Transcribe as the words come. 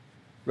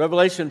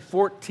Revelation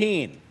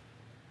 14.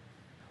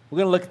 We're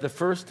going to look at the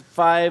first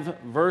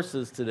 5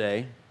 verses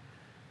today.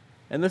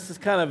 And this is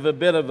kind of a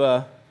bit of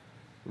a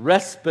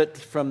respite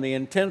from the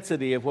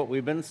intensity of what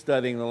we've been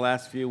studying the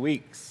last few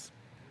weeks.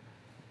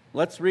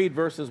 Let's read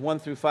verses 1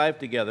 through 5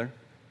 together.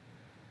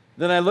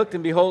 Then I looked,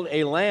 and behold,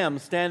 a Lamb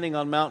standing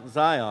on Mount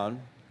Zion,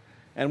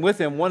 and with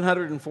him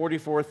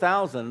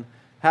 144,000,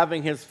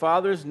 having his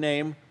Father's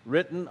name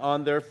written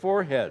on their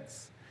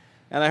foreheads.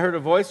 And I heard a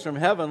voice from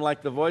heaven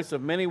like the voice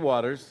of many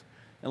waters,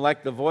 and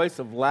like the voice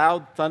of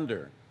loud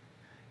thunder.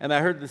 And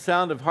I heard the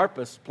sound of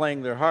harpists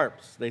playing their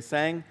harps. They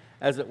sang,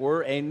 as it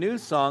were, a new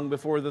song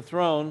before the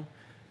throne,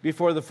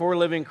 before the 4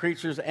 living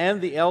creatures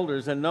and the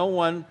elders, and no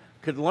one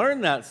could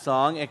learn that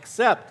song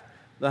except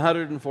the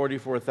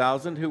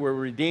 144,000 who were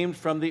redeemed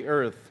from the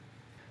earth.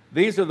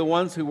 These are the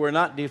ones who were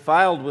not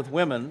defiled with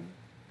women,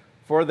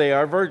 for they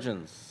are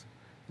virgins.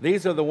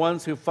 These are the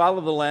ones who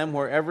follow the Lamb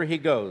wherever he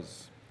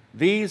goes.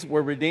 These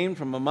were redeemed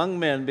from among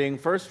men, being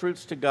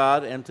firstfruits to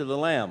God and to the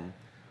Lamb.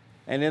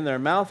 And in their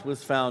mouth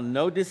was found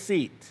no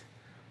deceit,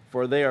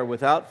 for they are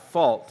without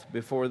fault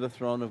before the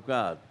throne of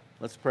God.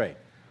 Let's pray.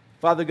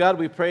 Father God,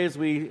 we pray as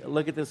we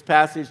look at this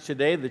passage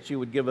today that you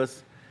would give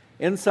us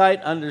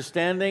insight,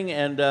 understanding,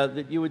 and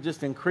that you would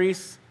just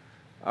increase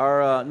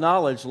our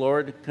knowledge,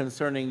 Lord,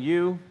 concerning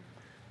you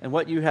and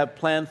what you have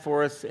planned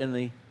for us in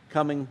the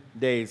coming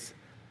days,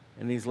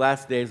 in these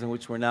last days in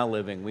which we're now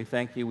living. We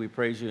thank you, we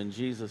praise you in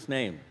Jesus'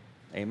 name.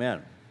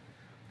 Amen.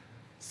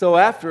 So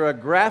after a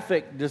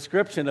graphic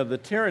description of the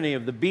tyranny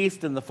of the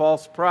beast and the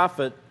false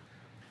prophet,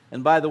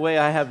 and by the way,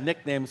 I have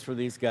nicknames for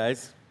these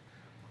guys,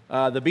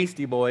 the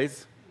Beastie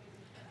Boys,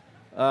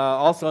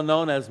 also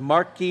known as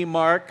Marky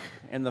Mark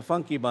and the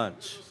Funky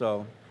Bunch.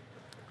 So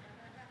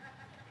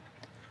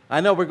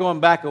I know we're going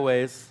back a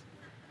ways.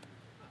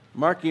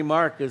 Marky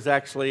Mark is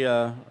actually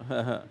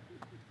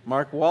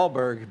Mark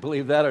Wahlberg,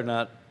 believe that or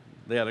not.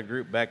 They had a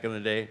group back in the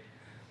day.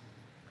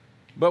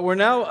 But we're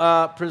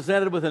now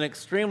presented with an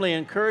extremely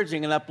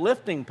encouraging and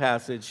uplifting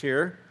passage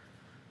here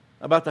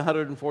about the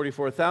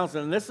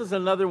 144,000. And this is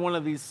another one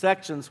of these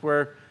sections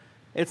where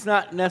it's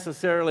not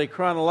necessarily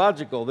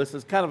chronological. This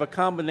is kind of a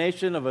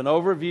combination of an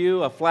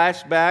overview, a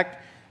flashback,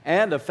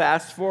 and a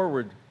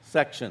fast-forward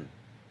section.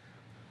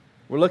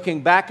 We're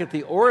looking back at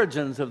the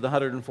origins of the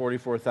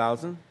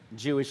 144,000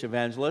 Jewish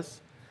evangelists,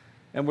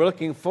 and we're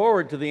looking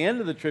forward to the end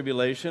of the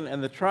tribulation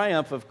and the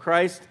triumph of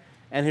Christ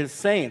and his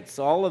saints.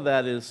 All of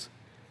that is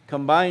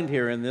combined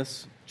here in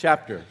this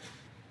chapter.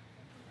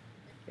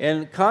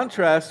 In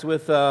contrast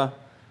with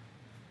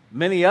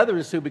many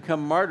others who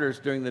become martyrs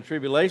during the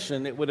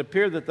tribulation, it would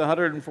appear that the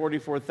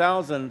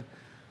 144,000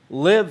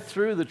 lived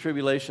through the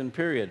tribulation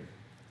period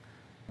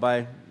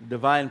by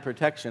divine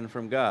protection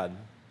from God.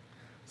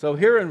 So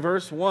here in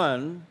verse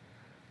 1,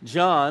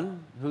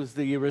 John, who's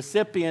the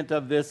recipient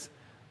of this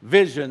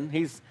vision,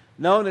 he's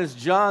known as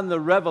John the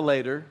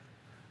Revelator,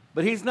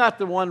 but he's not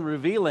the one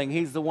revealing,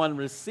 he's the one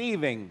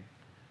receiving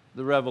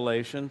the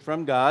revelation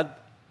from God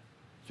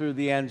through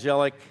the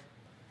angelic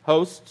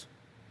host.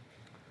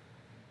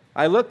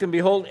 I looked, and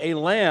behold, a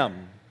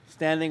lamb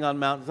standing on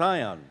Mount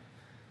Zion.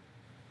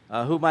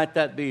 Who might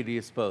that be, do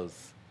you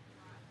suppose?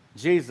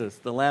 Jesus,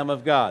 the Lamb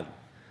of God.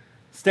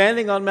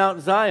 Standing on Mount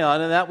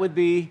Zion, and that would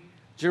be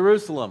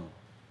Jerusalem.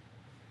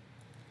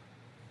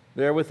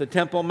 There with the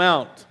Temple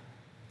Mount.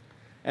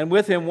 And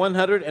with him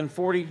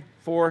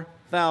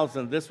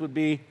 144,000. This would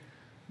be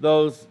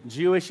those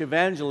Jewish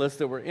evangelists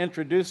that were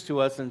introduced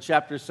to us in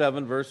chapter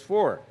 7, verse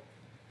 4.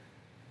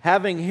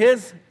 Having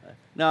his,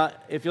 now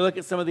if you look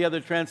at some of the other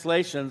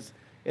translations,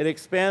 it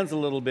expands a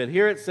little bit.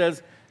 Here it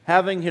says,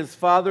 having his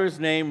Father's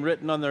name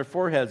written on their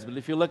foreheads. But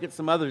if you look at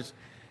some others,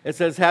 it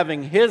says,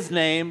 having his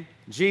name,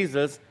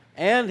 Jesus,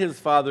 and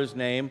his Father's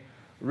name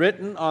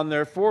written on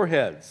their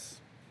foreheads.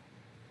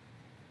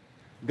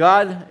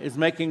 God is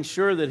making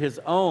sure that his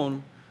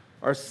own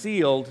are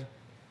sealed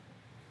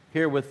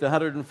here with the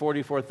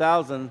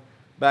 144,000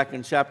 back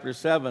in chapter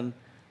 7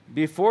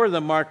 before the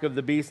mark of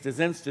the beast is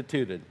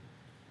instituted.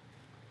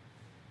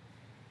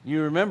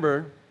 You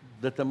remember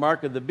that the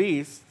mark of the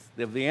beast,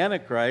 of the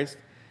Antichrist,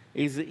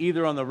 is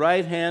either on the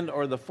right hand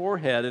or the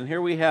forehead. And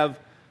here we have,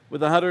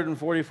 with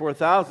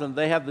 144,000,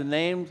 they have the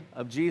names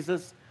of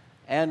Jesus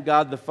and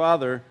God the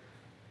Father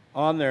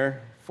on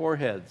their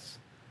foreheads.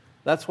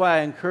 That's why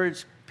I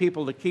encourage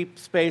people to keep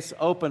space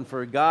open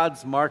for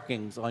God's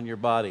markings on your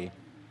body.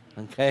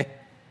 Okay?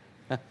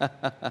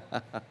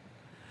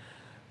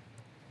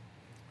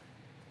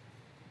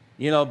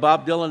 You know,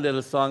 Bob Dylan did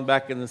a song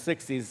back in the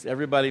 60s,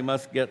 Everybody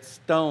Must Get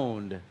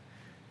Stoned.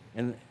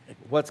 And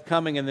what's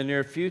coming in the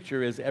near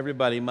future is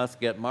everybody must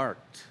get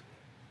marked.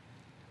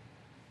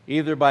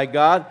 Either by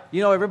God,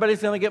 you know,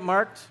 everybody's going to get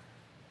marked,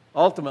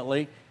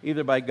 ultimately,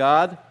 either by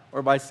God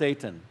or by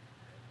Satan.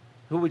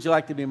 Who would you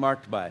like to be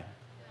marked by?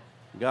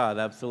 God,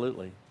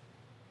 absolutely.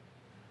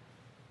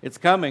 It's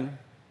coming.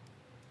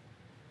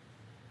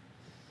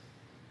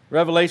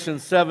 Revelation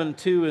 7,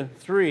 2 and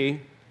 3.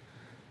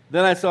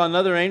 Then I saw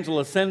another angel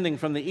ascending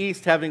from the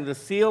east, having the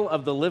seal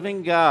of the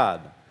living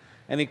God.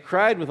 And he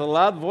cried with a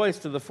loud voice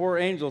to the four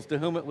angels to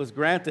whom it was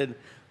granted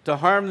to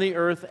harm the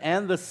earth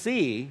and the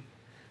sea,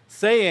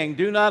 saying,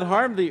 do not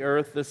harm the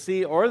earth, the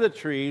sea, or the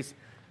trees,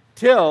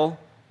 till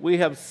we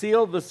have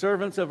sealed the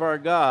servants of our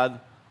God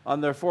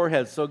on their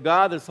foreheads. So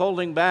God is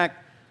holding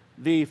back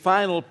the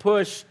final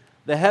push,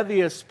 the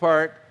heaviest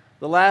part,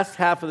 the last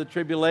half of the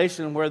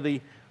tribulation, where the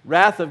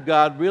wrath of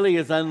God really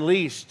is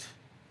unleashed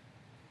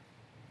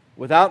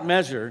without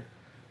measure,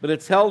 but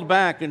it's held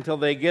back until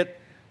they get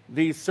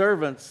these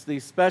servants,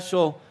 these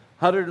special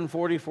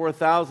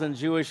 144,000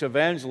 Jewish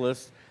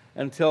evangelists,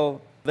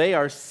 until they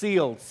are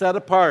sealed, set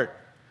apart,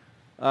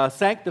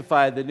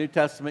 sanctified. The New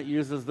Testament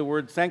uses the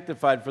word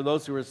sanctified for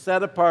those who are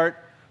set apart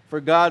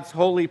for God's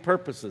holy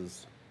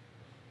purposes.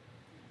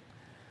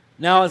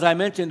 Now, as I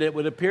mentioned, it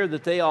would appear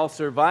that they all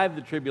survived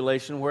the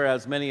tribulation,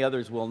 whereas many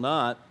others will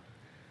not.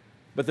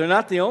 But they're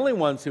not the only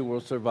ones who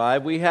will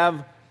survive. We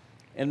have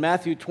in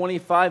Matthew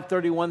 25,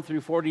 31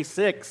 through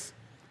 46,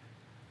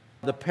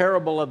 the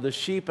parable of the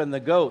sheep and the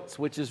goats,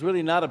 which is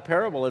really not a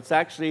parable. It's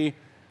actually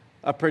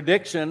a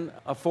prediction,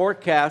 a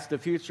forecast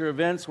of future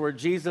events, where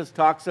Jesus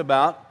talks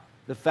about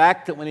the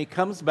fact that when he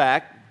comes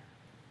back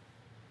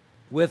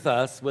with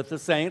us, with the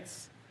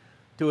saints,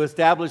 to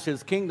establish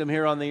his kingdom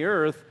here on the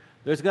earth,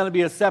 there's going to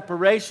be a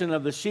separation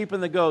of the sheep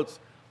and the goats.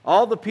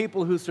 All the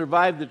people who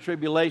survived the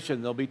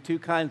tribulation, there'll be two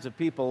kinds of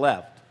people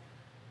left: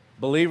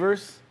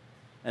 believers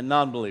and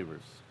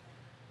non-believers.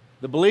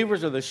 The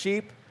believers are the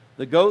sheep,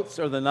 the goats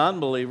are the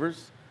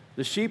non-believers.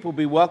 The sheep will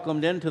be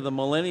welcomed into the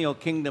millennial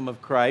kingdom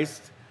of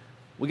Christ.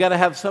 We got to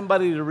have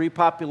somebody to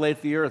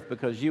repopulate the earth,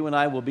 because you and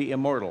I will be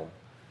immortal.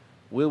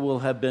 We will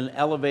have been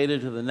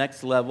elevated to the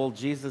next level.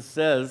 Jesus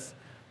says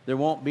there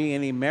won't be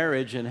any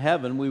marriage in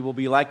heaven. We will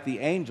be like the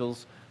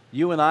angels.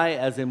 You and I,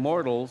 as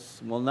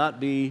immortals, will not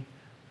be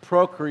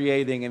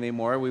procreating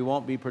anymore. We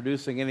won't be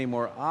producing any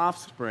more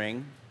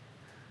offspring.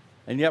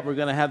 And yet we're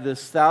going to have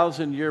this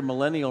 1,000-year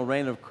millennial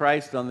reign of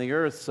Christ on the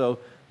earth. So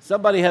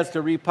somebody has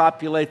to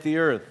repopulate the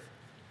earth.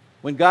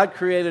 When God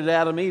created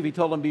Adam and Eve, he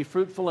told them, be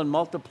fruitful and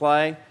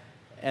multiply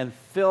and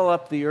fill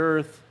up the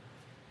earth.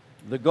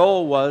 The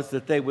goal was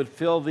that they would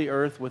fill the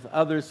earth with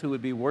others who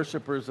would be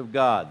worshipers of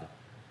God.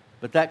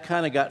 But that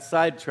kind of got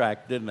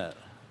sidetracked, didn't it?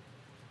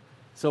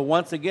 So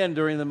once again,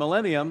 during the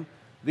millennium,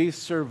 these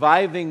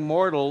surviving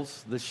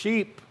mortals, the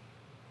sheep,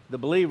 the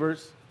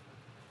believers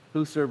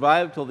who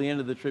survived till the end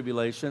of the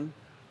tribulation,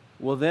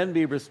 will then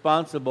be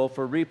responsible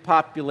for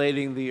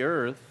repopulating the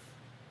earth,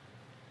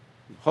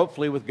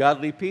 hopefully with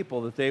godly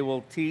people, that they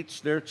will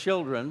teach their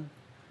children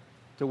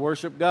to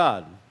worship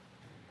God.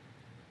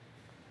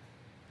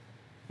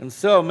 And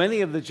so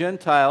many of the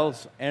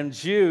Gentiles and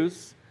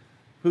Jews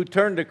who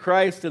turn to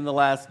Christ in the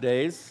last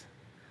days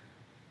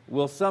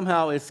will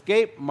somehow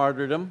escape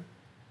martyrdom,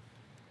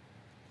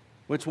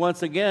 which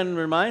once again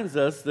reminds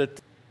us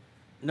that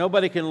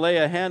nobody can lay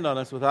a hand on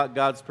us without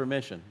God's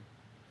permission.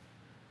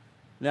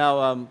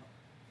 Now,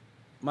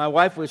 my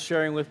wife was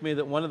sharing with me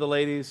that one of the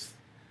ladies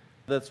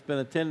that's been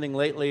attending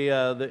lately,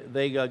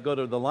 they go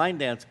to the line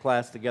dance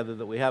class together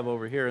that we have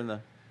over here in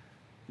the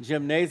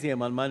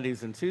gymnasium on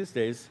Mondays and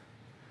Tuesdays,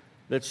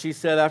 that she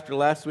said after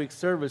last week's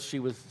service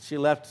she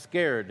left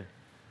scared.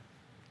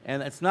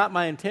 And it's not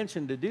my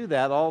intention to do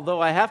that, although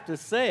I have to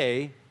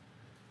say,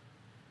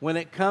 when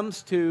it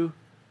comes to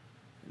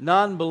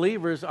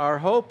non-believers, our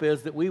hope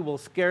is that we will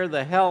scare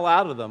the hell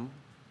out of them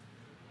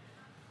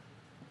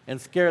and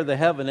scare the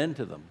heaven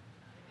into them.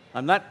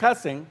 I'm not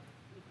cussing.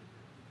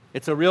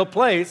 It's a real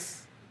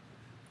place.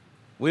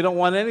 We don't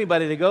want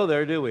anybody to go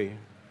there, do we?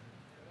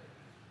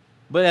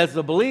 But as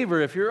a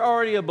believer, if you're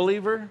already a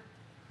believer,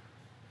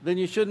 then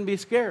you shouldn't be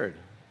scared.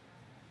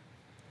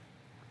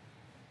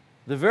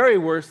 The very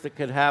worst that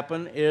could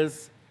happen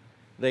is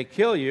they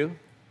kill you.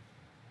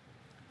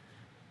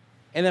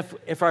 And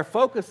if our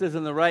focus is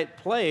in the right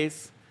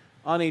place,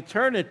 on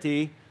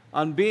eternity,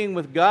 on being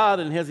with God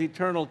and his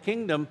eternal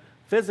kingdom,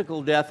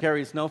 physical death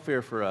carries no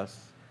fear for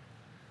us.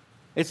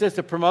 It's just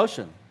a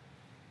promotion.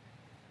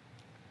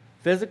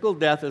 Physical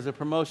death is a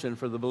promotion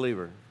for the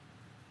believer.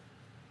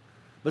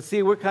 But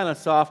see, we're kind of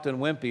soft and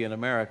wimpy in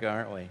America,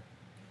 aren't we?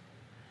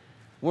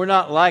 We're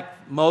not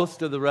like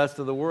most of the rest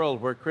of the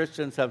world, where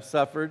Christians have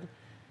suffered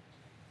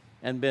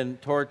and been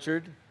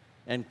tortured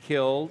and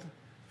killed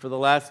for the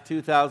last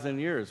 2,000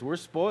 years. We're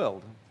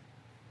spoiled.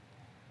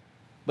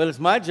 But it's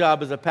my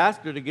job as a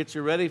pastor to get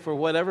you ready for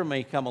whatever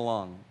may come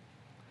along.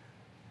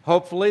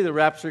 Hopefully the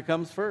rapture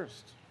comes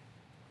first.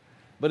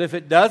 But if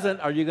it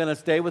doesn't, are you going to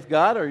stay with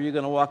God, or are you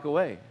going to walk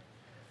away?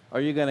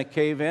 Are you going to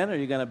cave in? Are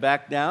you going to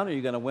back down? Are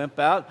you going to wimp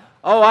out?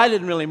 Oh, I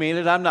didn't really mean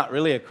it. I'm not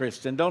really a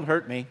Christian. Don't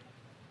hurt me.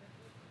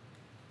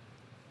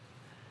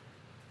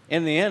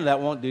 In the end, that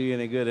won't do you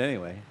any good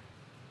anyway.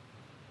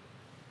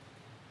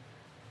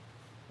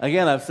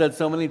 Again, I've said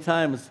so many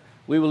times,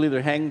 we will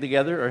either hang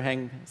together or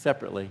hang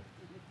separately.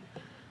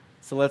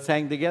 So let's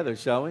hang together,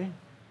 shall we?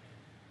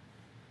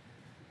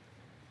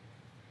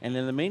 And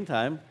in the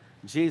meantime,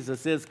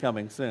 Jesus is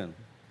coming soon.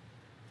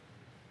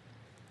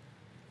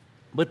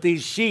 But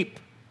these sheep,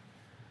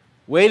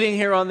 waiting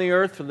here on the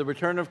earth for the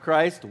return of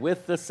Christ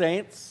with the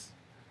saints,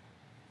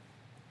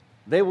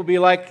 They will be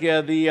like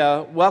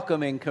the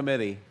welcoming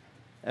committee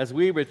as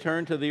we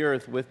return to the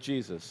earth with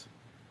Jesus.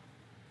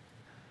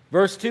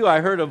 Verse 2,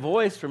 I heard a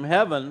voice from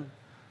heaven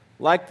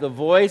like the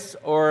voice,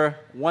 or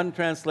one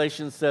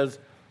translation says,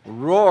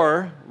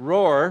 roar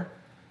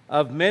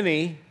of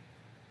many,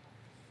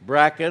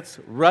 brackets,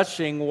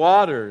 rushing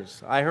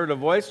waters. I heard a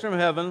voice from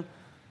heaven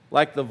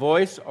like the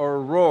voice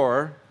or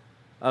roar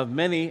of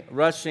many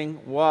rushing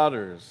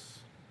waters.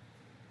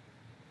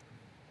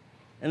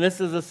 And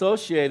this is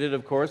associated,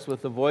 of course,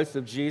 with the voice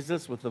of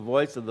Jesus, with the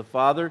voice of the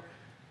Father.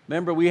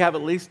 Remember, we have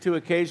at least two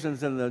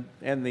occasions in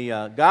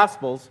the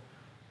Gospels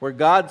where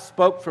God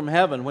spoke from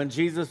heaven. When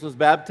Jesus was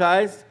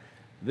baptized,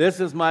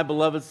 this is my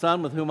beloved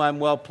Son with whom I'm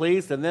well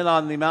pleased. And then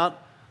on the Mount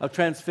of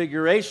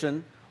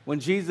Transfiguration, when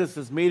Jesus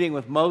is meeting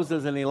with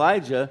Moses and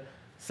Elijah,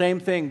 same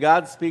thing,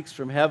 God speaks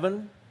from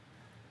heaven.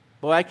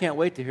 Boy, I can't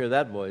wait to hear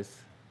that voice.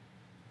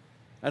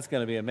 That's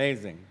going to be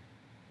amazing.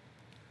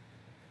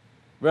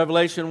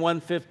 Revelation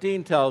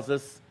 1:15 tells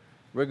us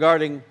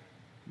regarding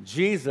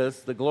Jesus,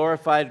 the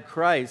glorified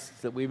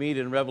Christ that we meet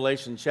in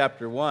Revelation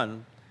chapter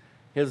 1,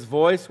 his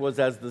voice was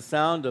as the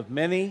sound of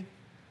many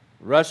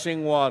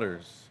rushing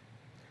waters.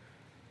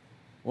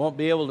 Won't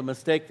be able to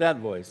mistake that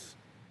voice.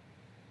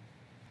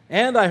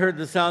 And I heard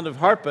the sound of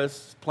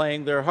harpists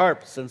playing their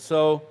harps. And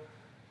so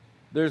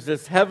there's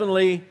this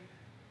heavenly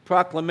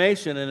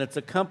proclamation, and it's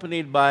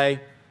accompanied by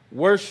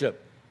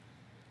worship.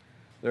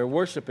 They're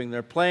worshiping,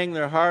 they're playing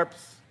their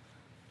harps.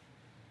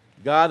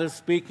 God is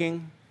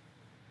speaking.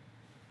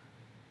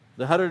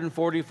 The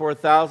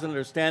 144,000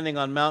 are standing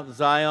on Mount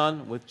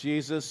Zion with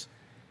Jesus.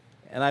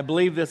 And I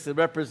believe this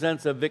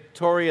represents a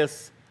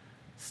victorious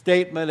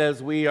statement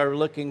as we are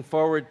looking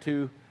forward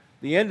to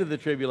the end of the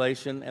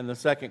tribulation and the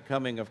second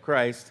coming of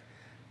Christ.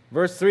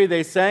 Verse 3,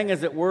 they sang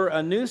as it were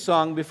a new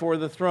song before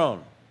the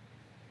throne.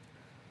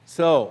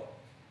 So,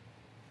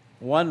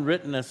 one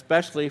written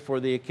especially for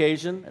the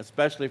occasion,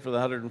 especially for the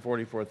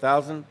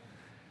 144,000.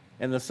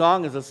 And the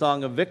song is a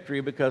song of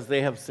victory because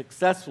they have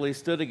successfully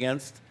stood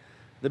against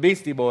the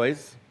Beastie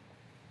Boys,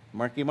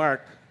 Marky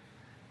Mark,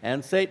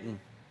 and Satan.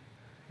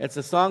 It's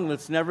a song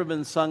that's never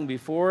been sung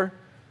before,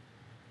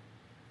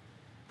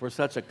 for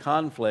such a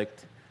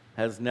conflict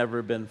has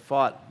never been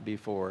fought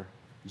before.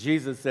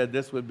 Jesus said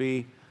this would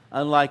be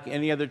unlike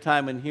any other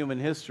time in human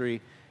history,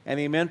 and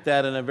he meant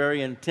that in a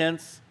very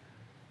intense,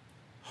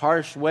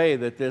 harsh way,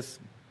 that this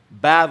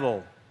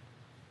battle,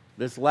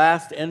 this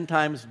last end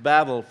times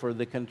battle for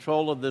the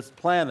control of this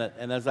planet,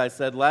 and as I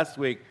said last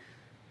week,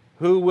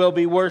 who will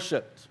be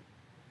worshipped?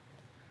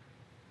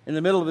 In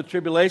the middle of the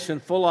tribulation,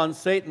 full-on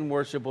Satan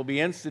worship will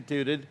be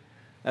instituted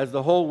as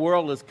the whole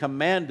world is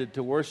commanded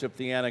to worship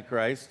the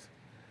Antichrist.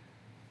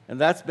 And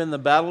that's been the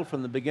battle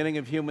from the beginning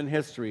of human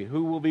history.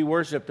 Who will be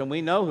worshipped? And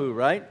we know who,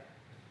 right?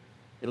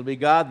 It'll be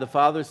God, the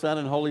Father, Son,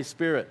 and Holy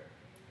Spirit.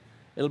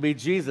 It'll be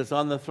Jesus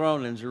on the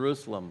throne in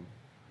Jerusalem.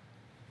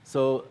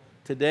 So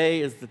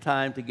today is the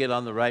time to get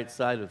on the right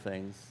side of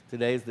things.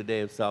 Today is the day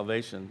of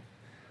salvation.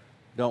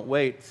 Don't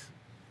wait.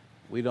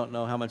 We don't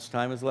know how much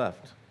time is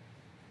left.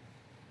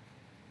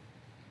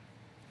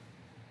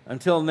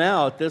 Until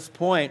now, at this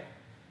point,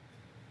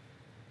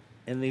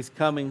 in these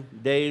coming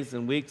days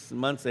and weeks and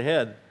months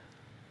ahead,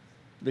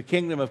 the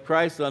kingdom of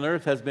Christ on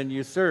earth has been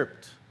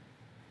usurped.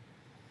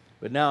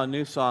 But now a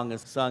new song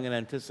is sung in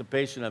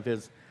anticipation of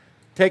his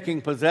taking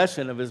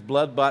possession of his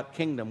blood-bought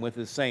kingdom with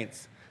his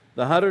saints,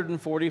 the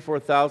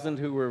 144,000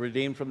 who were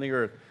redeemed from the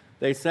earth.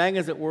 They sang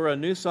as it were a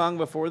new song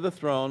before the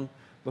throne,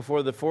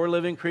 before the four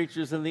living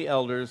creatures and the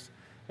elders,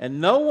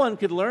 and no one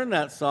could learn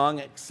that song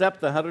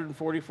except the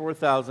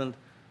 144,000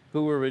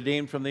 who were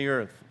redeemed from the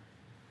earth.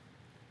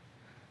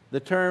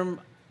 The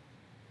term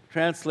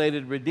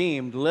translated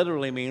redeemed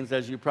literally means,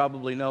 as you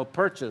probably know,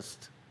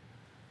 purchased.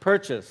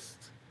 Purchased.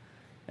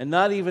 And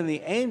not even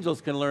the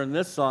angels can learn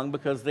this song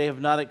because they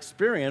have not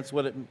experienced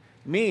what it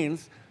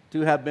means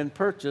to have been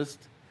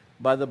purchased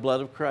by the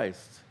blood of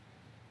Christ.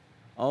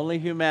 Only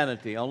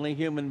humanity, only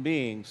human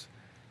beings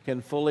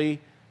can fully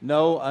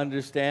know,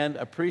 understand,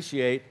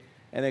 appreciate,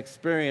 and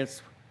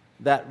experience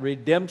that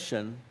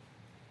redemption,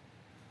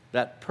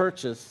 that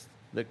purchase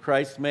that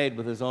Christ made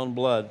with his own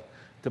blood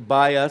to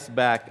buy us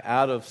back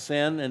out of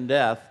sin and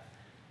death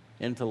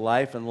into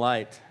life and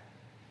light.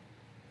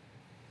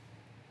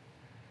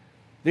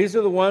 These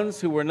are the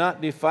ones who were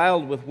not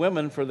defiled with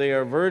women, for they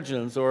are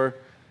virgins, or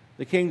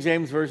the King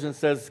James Version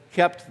says,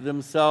 kept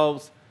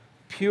themselves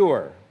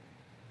pure.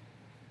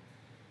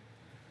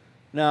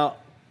 Now,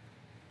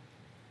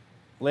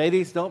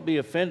 ladies, don't be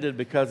offended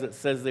because it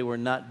says they were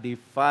not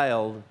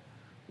defiled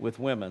with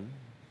women,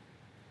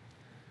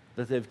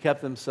 that they've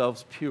kept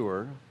themselves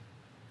pure,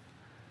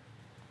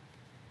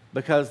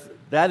 because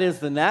that is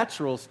the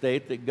natural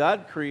state that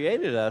God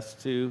created us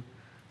to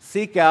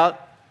seek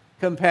out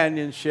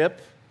companionship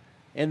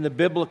in the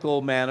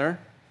biblical manner.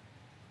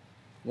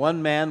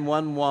 One man,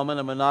 one woman,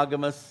 a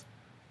monogamous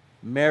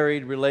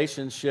married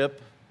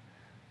relationship.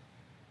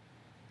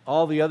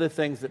 All the other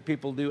things that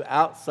people do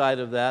outside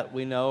of that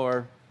we know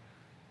are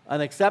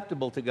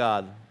unacceptable to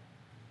God.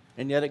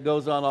 And yet it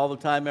goes on all the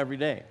time, every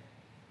day.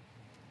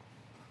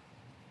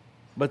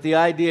 But the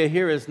idea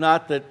here is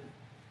not that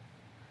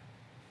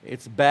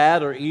it's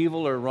bad or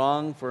evil or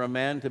wrong for a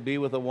man to be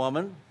with a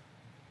woman,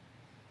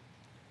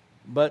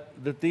 but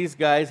that these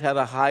guys had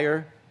a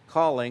higher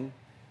calling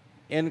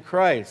in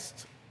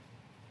Christ.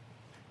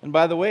 And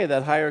by the way,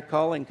 that higher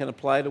calling can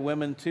apply to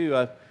women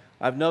too.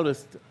 I've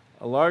noticed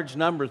a large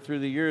number through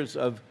the years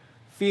of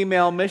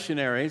female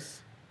missionaries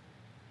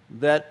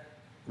that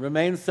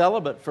remain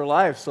celibate for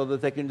life so that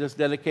they can just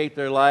dedicate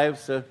their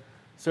lives to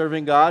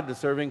serving God, to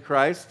serving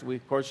Christ.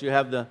 Of course, you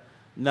have the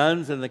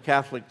nuns in the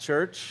Catholic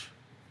Church,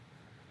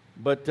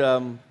 but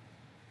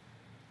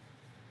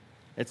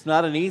it's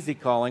not an easy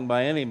calling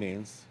by any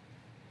means.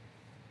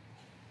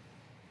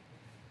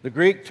 The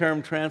Greek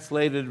term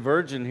translated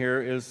virgin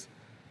here is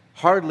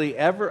hardly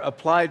ever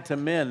applied to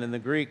men in the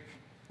Greek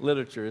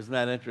literature. Isn't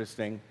that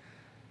interesting?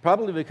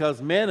 Probably because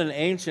men in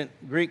ancient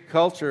Greek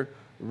culture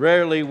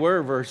rarely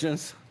were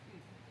virgins.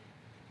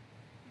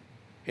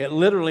 It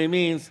literally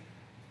means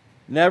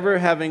never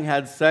having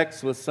had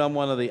sex with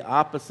someone of the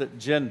opposite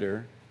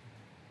gender,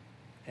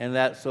 and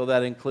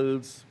that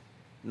includes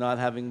not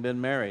having been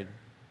married.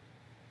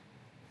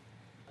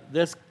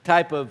 This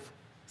type of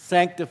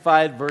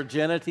sanctified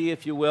virginity,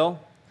 if you will,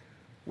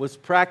 was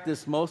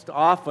practiced most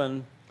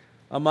often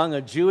among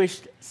a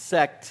Jewish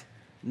sect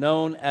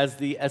known as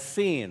the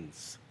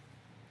Essenes.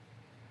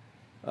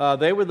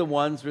 They were the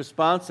ones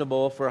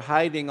responsible for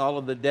hiding all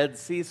of the Dead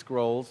Sea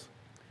Scrolls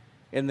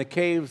in the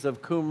caves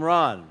of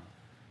Qumran.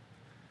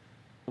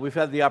 We've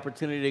had the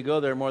opportunity to go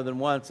there more than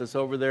once. It's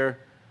over there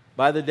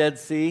by the Dead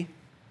Sea,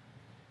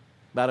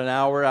 about an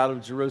hour out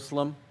of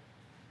Jerusalem.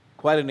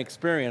 Quite an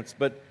experience.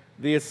 But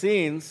the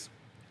Essenes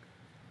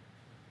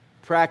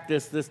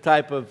practiced this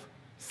type of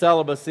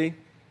celibacy,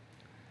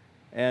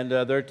 and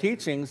their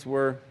teachings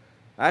were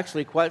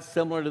actually quite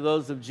similar to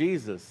those of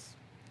Jesus.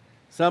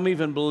 Some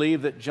even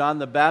believe that John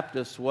the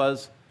Baptist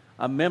was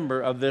a member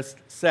of this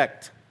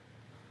sect.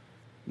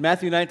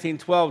 Matthew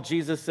 19:12,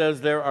 Jesus says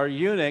there are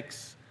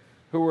eunuchs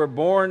who were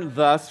born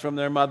thus from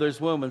their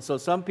mother's womb. And so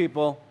some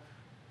people,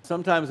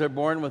 sometimes they're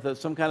born with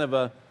some kind of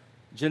a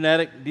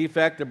genetic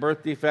defect, a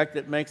birth defect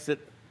that makes it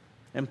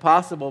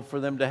impossible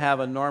for them to have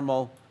a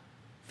normal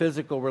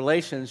physical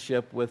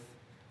relationship with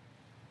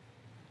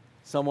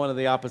someone of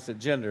the opposite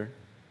gender.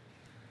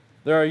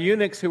 There are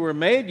eunuchs who were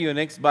made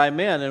eunuchs by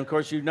men. And of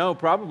course, you know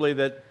probably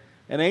that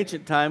in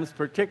ancient times,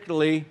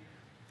 particularly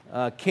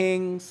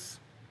kings,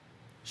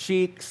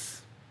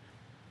 sheiks,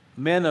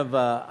 men of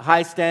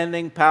high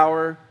standing,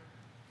 power,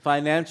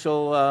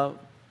 financial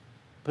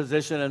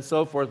position, and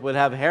so forth, would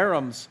have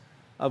harems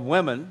of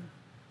women.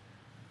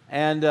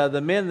 And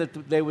the men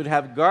that they would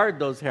have guard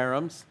those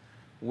harems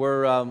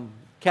were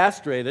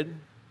castrated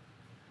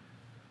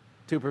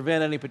to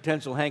prevent any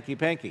potential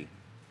hanky-panky.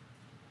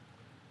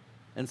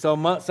 And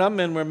so some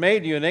men were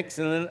made eunuchs,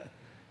 and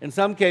in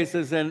some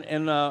cases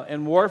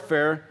in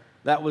warfare,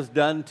 that was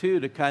done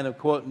too, to kind of,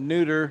 quote,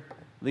 neuter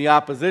the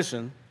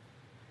opposition.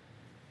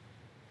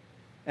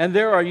 And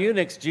there are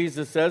eunuchs,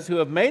 Jesus says, who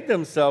have made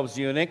themselves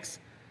eunuchs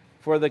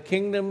for the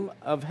kingdom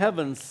of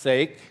heaven's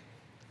sake.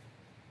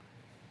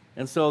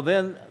 And so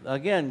then,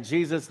 again,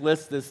 Jesus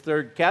lists this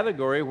third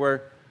category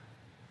where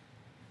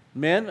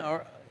men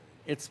are,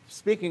 it's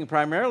speaking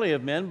primarily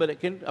of men, but it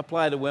can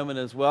apply to women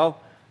as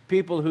well,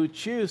 people who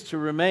choose to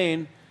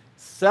remain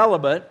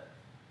celibate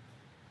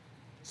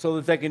so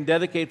that they can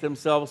dedicate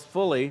themselves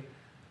fully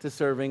to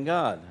serving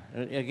God.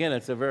 And again,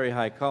 it's a very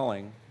high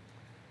calling.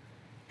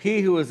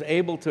 He who is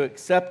able to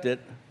accept it,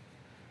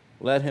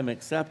 let him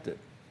accept it.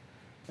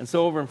 And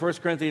so over in 1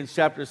 Corinthians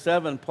chapter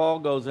 7, Paul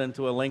goes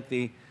into a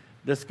lengthy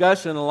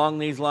discussion along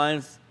these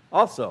lines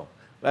also.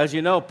 As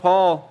you know,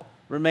 Paul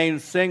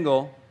remains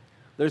single.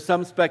 There's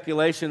some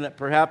speculation that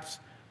perhaps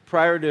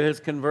prior to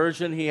his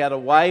conversion, he had a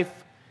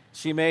wife.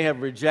 She may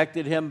have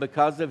rejected him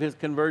because of his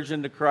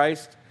conversion to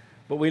Christ.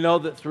 But we know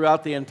that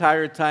throughout the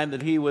entire time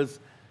that he was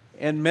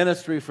in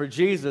ministry for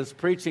Jesus,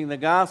 preaching the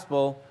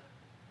gospel,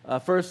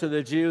 first to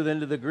the Jew, then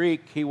to the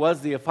Greek, he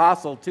was the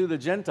apostle to the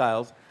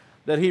Gentiles,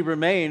 that he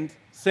remained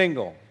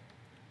single.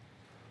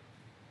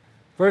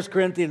 1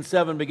 Corinthians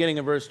 7, beginning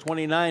in verse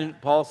 29,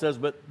 Paul says,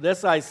 "But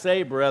this I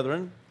say,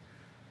 brethren,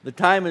 the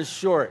time is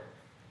short."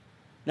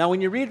 Now,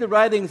 when you read the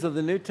writings of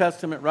the New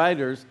Testament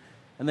writers,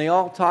 and they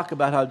all talk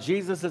about how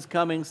Jesus is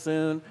coming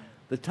soon,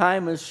 the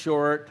time is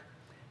short,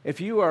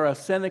 if you are a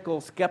cynical,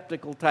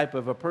 skeptical type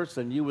of a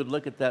person, you would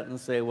look at that and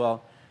say,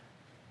 well,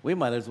 we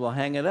might as well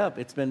hang it up.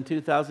 It's been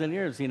 2,000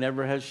 years. He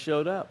never has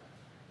showed up.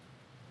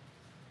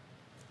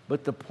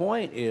 But the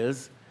point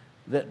is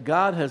that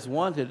God has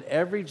wanted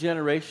every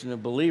generation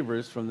of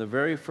believers from the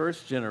very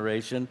first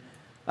generation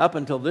up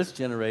until this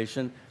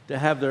generation to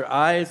have their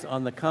eyes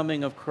on the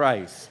coming of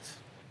Christ.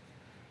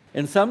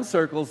 In some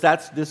circles,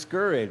 that's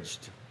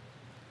discouraged.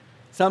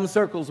 Some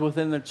circles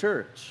within the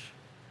church,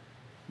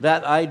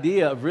 that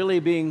idea of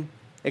really being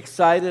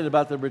excited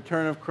about the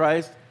return of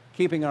Christ,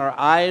 keeping our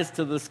eyes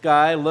to the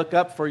sky, look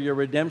up for your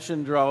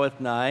redemption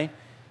draweth nigh.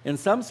 In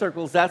some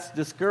circles, that's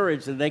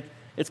discouraged, and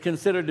it's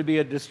considered to be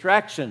a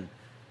distraction.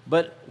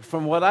 But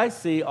from what I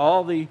see,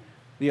 all the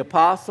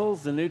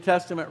apostles, the New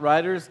Testament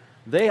writers,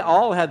 They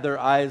all had their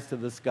eyes to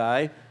the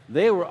sky.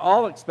 They were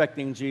all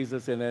expecting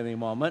Jesus in any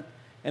moment.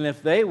 And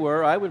if they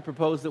were, I would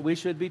propose that we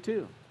should be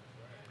too.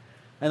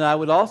 And I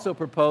would also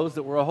propose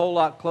that we're a whole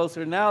lot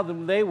closer now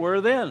than they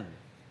were then.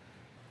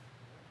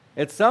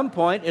 At some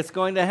point, it's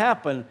going to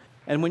happen.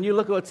 And when you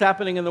look at what's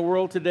happening in the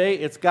world today,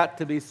 it's got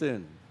to be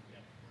soon.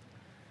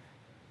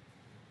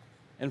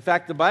 In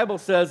fact, the Bible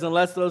says,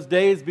 unless those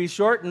days be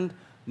shortened,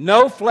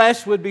 no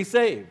flesh would be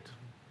saved.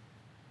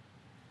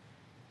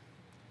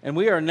 And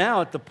we are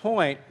now at the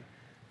point,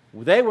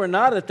 they were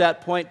not at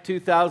that point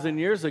 2,000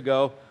 years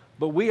ago,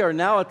 but we are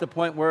now at the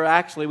point where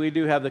actually we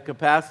do have the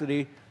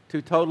capacity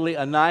to totally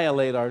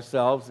annihilate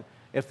ourselves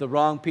if the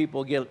wrong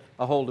people get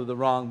a hold of the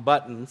wrong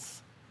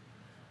buttons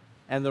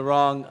and the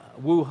wrong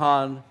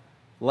Wuhan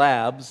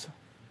labs.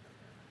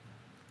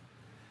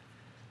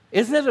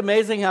 Isn't it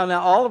amazing how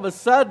now all of a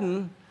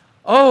sudden,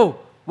 oh,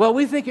 well,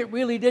 we think it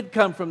really did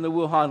come from the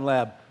Wuhan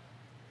lab.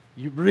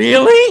 You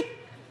really?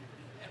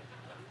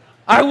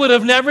 I would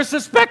have never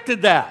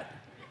suspected that.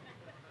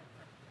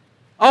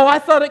 Oh, I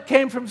thought it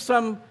came from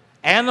some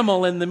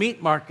animal in the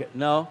meat market.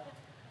 No.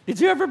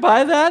 Did you ever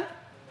buy that?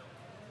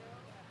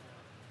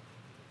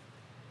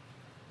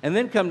 And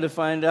then come to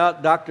find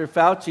out, Dr.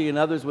 Fauci and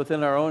others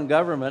within our own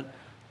government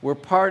were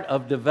part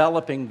of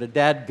developing the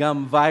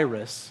dadgum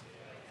virus.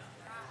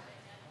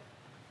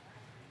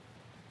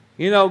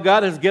 You know,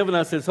 God has given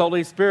us His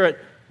Holy Spirit.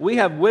 We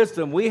have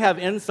wisdom, we have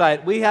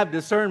insight, we have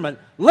discernment.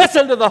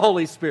 Listen to the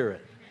Holy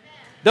Spirit.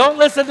 Don't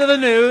listen to the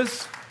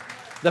news,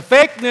 the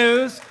fake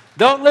news.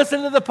 Don't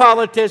listen to the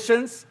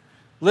politicians.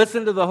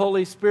 Listen to the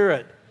Holy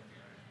Spirit.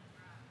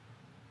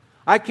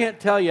 I can't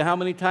tell you how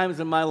many times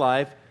in my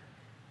life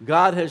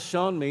God has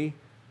shown me,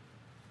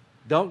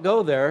 don't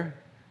go there,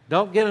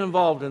 don't get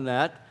involved in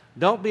that,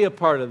 don't be a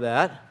part of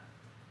that.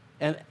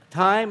 And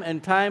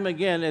time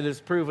again, it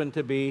has proven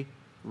to be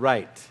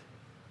right.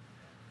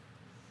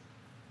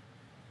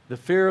 The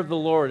fear of the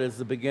Lord is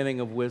the beginning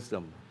of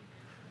wisdom.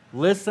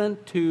 Listen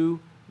to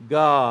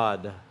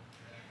God.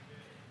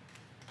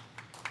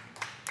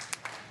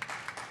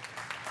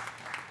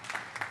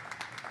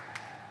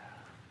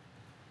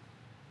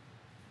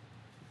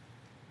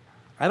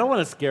 I don't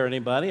want to scare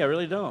anybody. I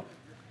really don't.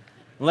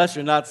 Unless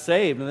you're not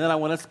saved, and then I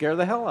want to scare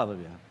the hell out of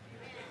you.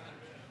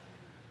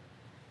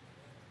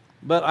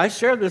 But I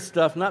share this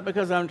stuff not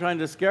because I'm trying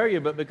to scare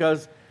you, but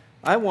because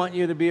I want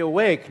you to be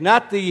awake.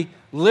 Not the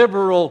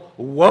liberal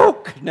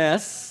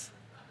wokeness,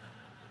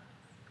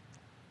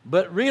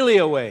 but really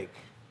awake.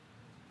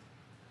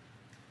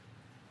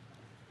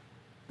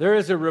 There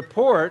is a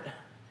report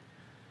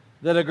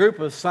that a group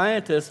of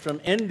scientists from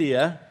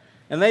India,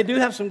 and they do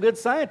have some good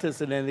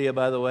scientists in India,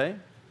 by the way,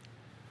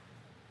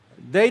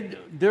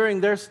 during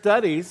their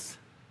studies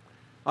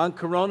on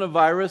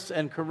coronavirus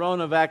and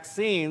corona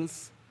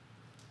vaccines,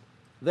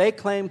 they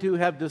claim to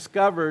have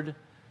discovered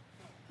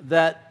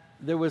that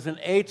there was an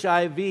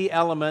HIV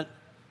element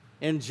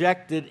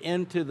injected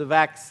into the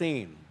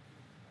vaccine.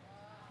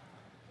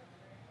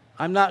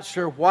 I'm not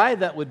sure why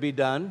that would be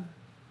done,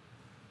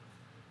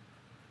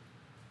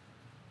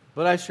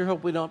 but I sure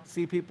hope we don't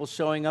see people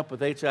showing up with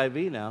HIV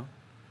now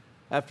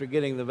after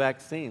getting the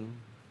vaccine.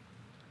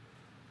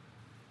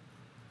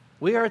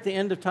 We are at the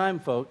end of time,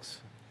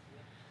 folks.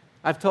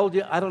 I've told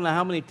you, I don't know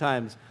how many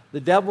times, the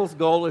devil's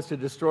goal is to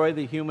destroy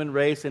the human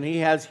race, and he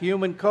has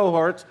human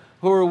cohorts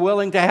who are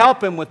willing to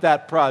help him with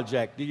that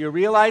project. Do you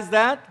realize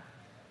that?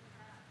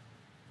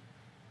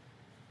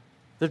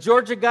 The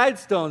Georgia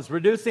Guidestones,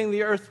 reducing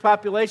the Earth's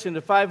population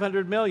to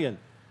 500 million.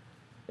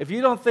 If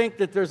you don't think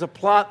that there's a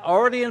plot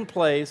already in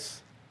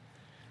place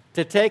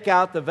to take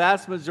out the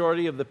vast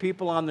majority of the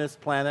people on this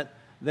planet,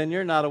 then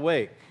you're not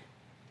awake.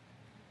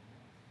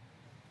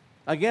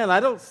 Again,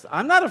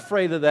 I'm not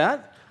afraid of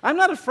that. I'm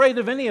not afraid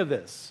of any of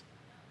this.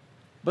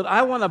 But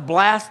I want to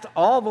blast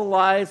all the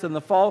lies and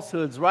the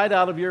falsehoods right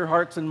out of your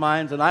hearts and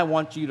minds, and I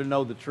want you to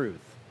know the truth.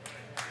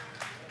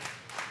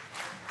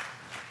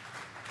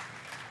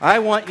 I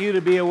want you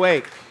to be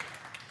awake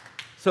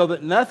so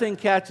that nothing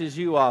catches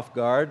you off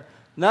guard,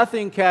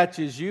 nothing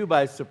catches you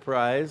by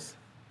surprise.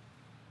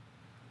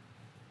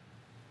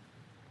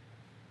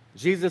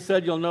 Jesus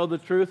said you'll know the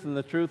truth, and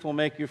the truth will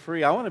make you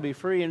free. I want to be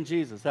free in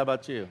Jesus. How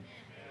about you?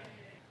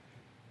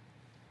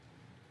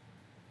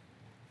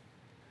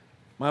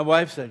 My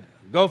wife said,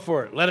 go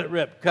for it, let it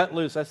rip, cut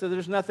loose. I said,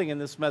 there's nothing in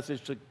this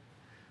message to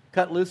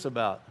cut loose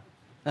about.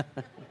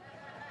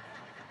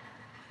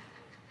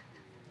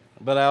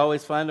 But I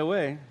always find a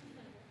way.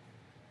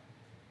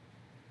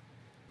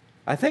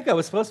 I think I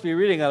was supposed to be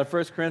reading out of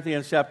 1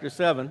 Corinthians chapter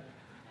 7.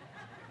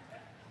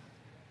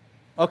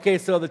 Okay,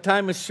 so the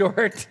time is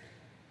short.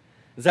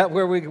 Is that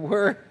where we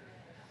were?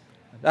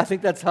 I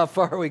think that's how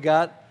far we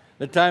got.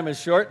 The time is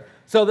short.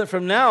 So that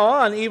from now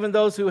on, even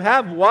those who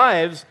have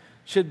wives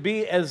should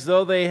be as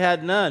though they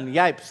had none.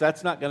 Yipes,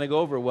 that's not going to go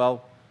over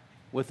well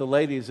with the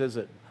ladies, is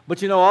it?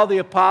 But you know, all the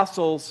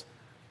apostles,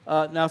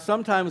 now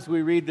sometimes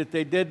we read that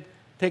they did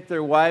take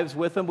their wives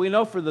with them. We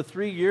know for the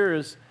 3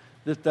 years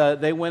that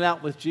they went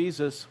out with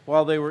Jesus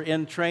while they were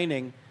in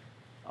training,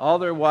 all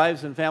their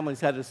wives and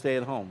families had to stay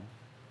at home.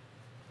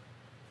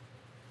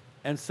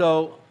 And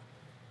so,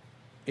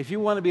 if you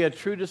want to be a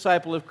true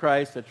disciple of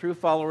Christ, a true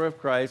follower of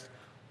Christ,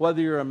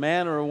 whether you're a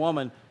man or a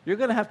woman, you're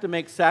going to have to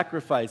make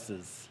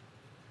sacrifices.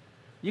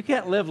 You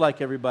can't live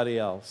like everybody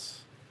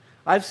else.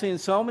 I've seen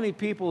so many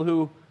people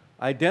who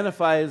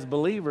identify as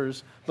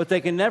believers, but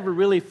they can never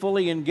really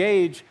fully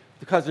engage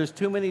because there's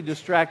too many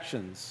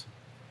distractions.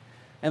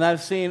 And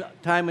I've seen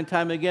time and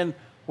time again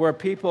where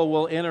people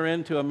will enter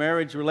into a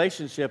marriage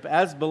relationship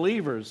as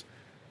believers.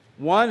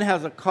 One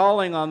has a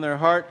calling on their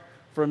heart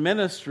for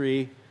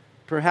ministry,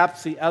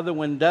 perhaps the other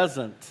one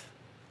doesn't.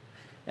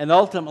 And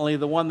ultimately,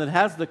 the one that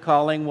has the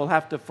calling will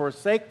have to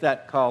forsake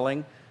that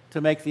calling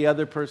to make the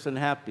other person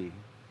happy.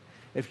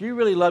 If you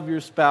really love your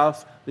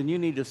spouse, then you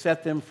need to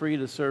set them free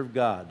to serve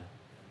God.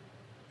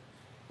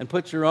 And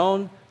put your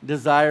own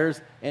desires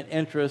and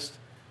interests.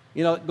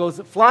 You know,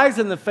 it flies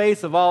in the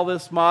face of all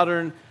this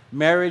modern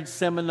marriage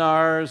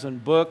seminars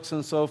and books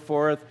and so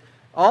forth.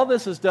 All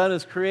this has done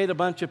is create a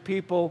bunch of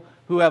people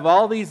who have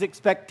all these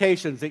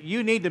expectations that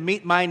you need to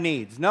meet my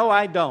needs. No,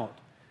 I don't.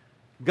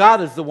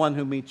 God is the one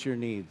who meets your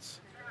needs.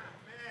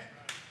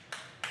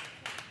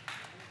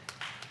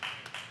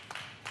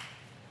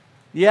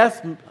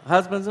 Yes,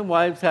 husbands and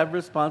wives have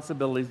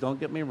responsibilities, don't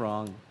get me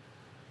wrong.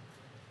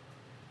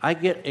 I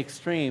get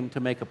extreme to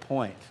make a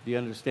point. Do you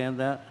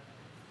understand that?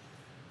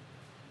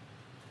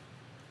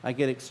 I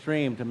get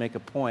extreme to make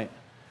a point.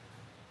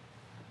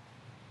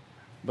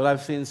 But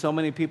I've seen so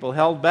many people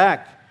held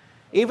back,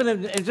 even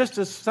in just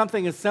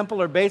something as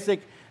simple or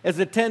basic as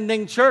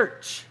attending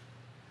church,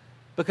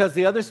 because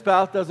the other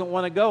spouse doesn't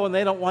want to go and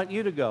they don't want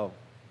you to go.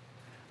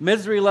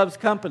 Misery loves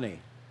company.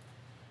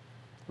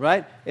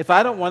 Right? If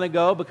I don't want to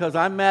go because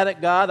I'm mad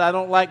at God, I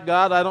don't like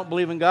God, I don't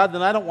believe in God,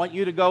 then I don't want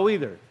you to go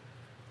either.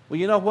 Well,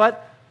 you know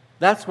what?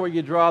 That's where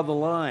you draw the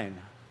line.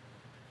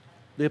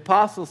 The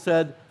apostle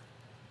said,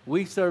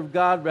 we serve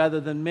God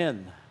rather than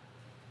men.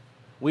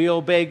 We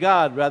obey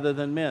God rather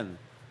than men.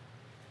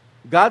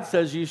 God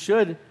says you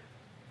should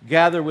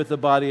gather with the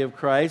body of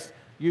Christ.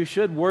 You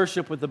should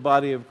worship with the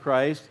body of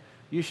Christ.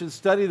 You should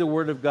study the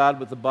Word of God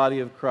with the body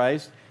of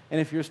Christ. And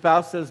if your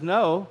spouse says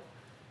no,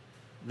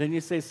 then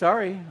you say,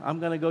 sorry, I'm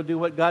going to go do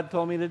what God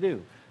told me to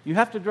do. You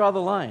have to draw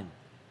the line.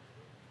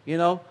 You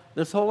know,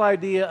 this whole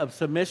idea of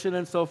submission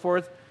and so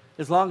forth,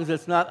 as long as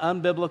it's not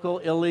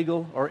unbiblical,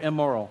 illegal, or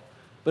immoral.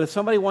 But if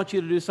somebody wants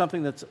you to do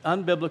something that's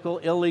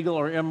unbiblical, illegal,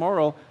 or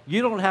immoral,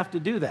 you don't have to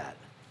do that.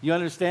 You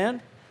understand?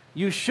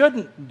 You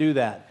shouldn't do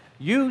that.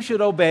 You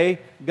should obey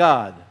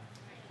God.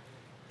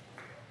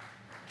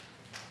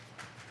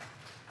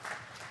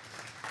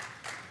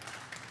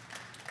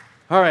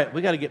 All right,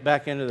 we got to get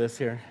back into this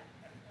here.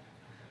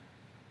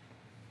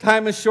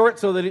 Time is short,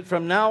 so that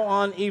from now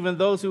on, even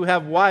those who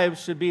have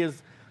wives should be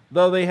as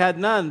though they had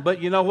none.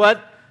 But you know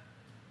what?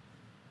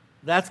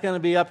 That's going to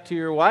be up to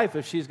your wife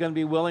if she's going to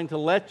be willing to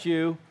let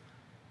you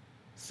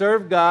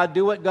serve God,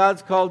 do what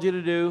God's called you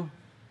to do.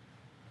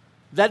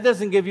 That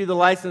doesn't give you the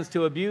license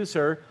to abuse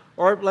her,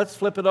 or let's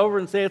flip it over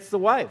and say it's the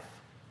wife.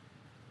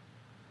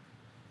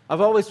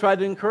 I've always tried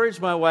to encourage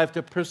my wife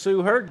to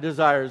pursue her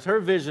desires, her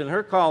vision,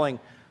 her calling.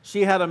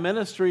 She had a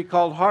ministry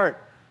called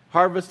Heart,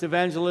 Harvest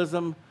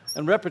Evangelism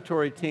and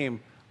Repertory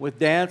Team, with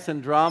dance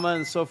and drama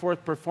and so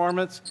forth,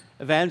 performance,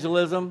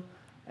 evangelism.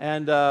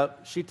 And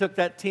she took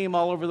that team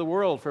all over the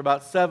world for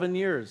about 7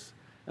 years.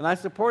 And I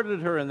supported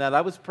her in that.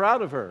 I was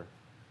proud of her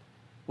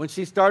when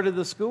she started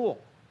the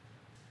school.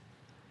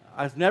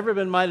 It's never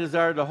been my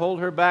desire to hold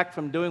her back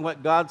from doing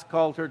what God's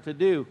called her to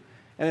do.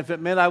 And if it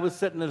meant I was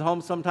sitting at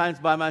home sometimes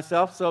by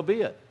myself, so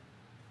be it.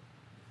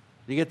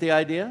 Do you get the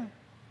idea?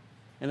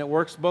 And it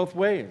works both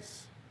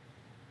ways.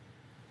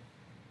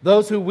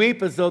 Those who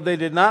weep as though they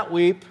did not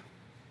weep.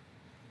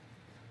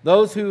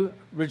 Those who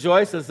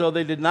rejoice as though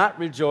they did not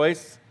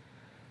rejoice.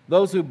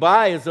 Those who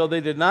buy as though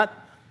they did not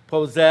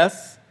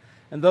possess.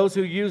 And those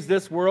who use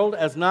this world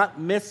as not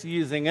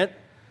misusing it.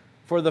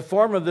 For the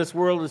form of this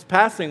world is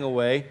passing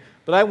away.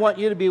 But I want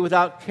you to be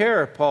without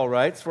care, Paul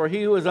writes. For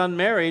he who is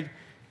unmarried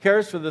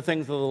cares for the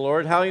things of the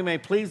Lord, how he may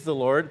please the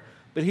Lord.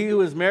 But he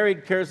who is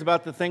married cares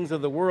about the things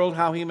of the world,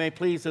 how he may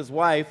please his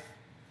wife.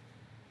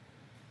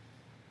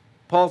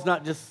 Paul's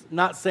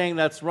not saying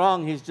that's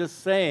wrong. He's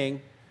just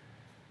saying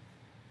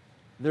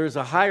there's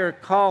a higher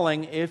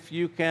calling if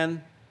you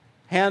can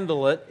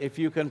handle it, if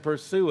you can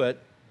pursue it.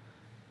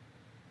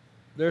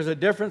 There's a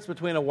difference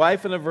between a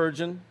wife and a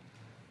virgin.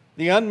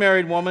 The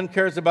unmarried woman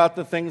cares about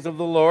the things of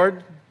the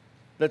Lord,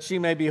 that she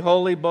may be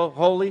holy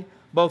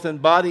both in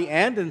body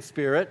and in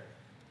spirit.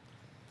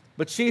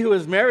 But she who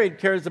is married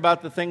cares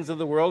about the things of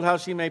the world, how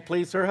she may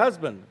please her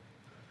husband.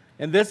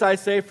 And this I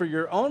say for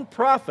your own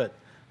profit,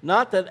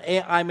 not that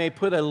I may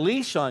put a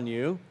leash on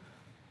you,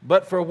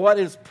 but for what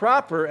is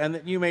proper, and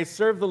that you may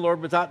serve the Lord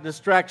without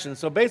distraction.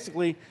 So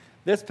basically,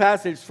 this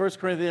passage, 1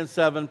 Corinthians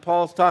 7,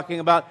 Paul's talking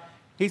about,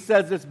 he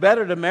says it's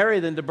better to marry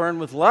than to burn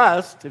with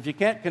lust. If you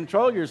can't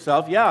control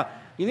yourself,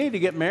 you need to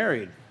get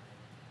married.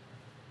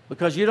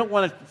 Because you don't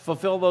want to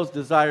fulfill those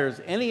desires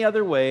any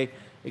other way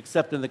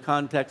except in the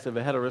context of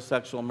a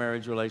heterosexual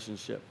marriage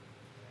relationship.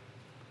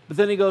 But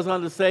then he goes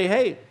on to say,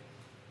 hey,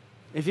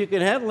 if you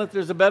can handle it,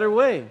 there's a better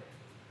way.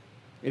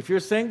 If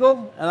you're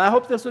single, and I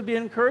hope this would be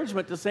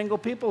encouragement to single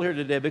people here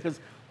today, because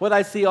what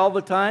I see all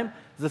the time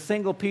is the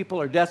single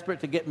people are desperate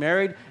to get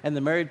married, and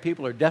the married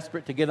people are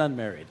desperate to get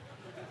unmarried.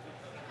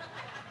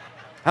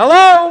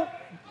 Hello?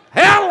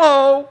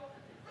 Hello?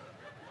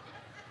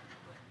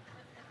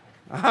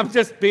 I'm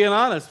just being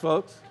honest,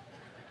 folks.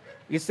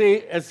 You see,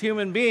 as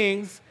human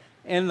beings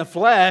in the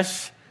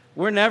flesh,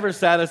 we're never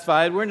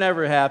satisfied. We're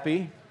never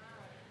happy.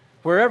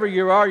 Wherever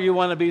you are, you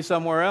want to be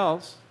somewhere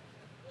else.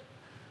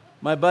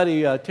 My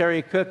buddy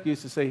Terry Cook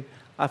used to say,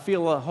 I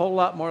feel a whole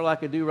lot more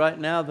like I do right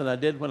now than I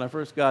did when I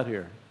first got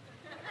here.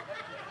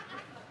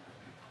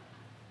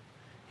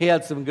 He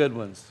had some good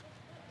ones.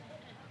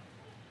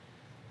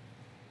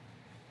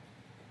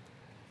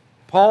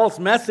 Paul's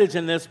message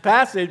in this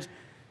passage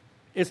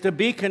is to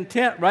be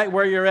content right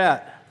where you're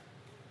at.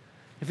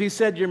 If he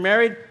said you're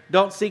married,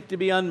 don't seek to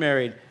be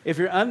unmarried. If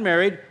you're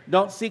unmarried,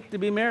 don't seek to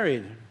be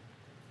married.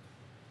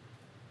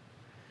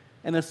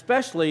 And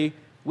especially,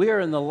 we are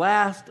in the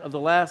last of the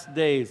last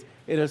days.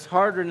 It is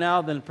harder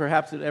now than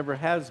perhaps it ever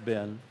has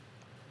been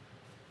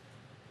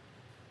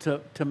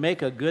to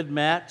make a good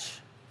match.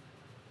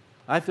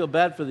 I feel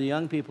bad for the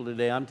young people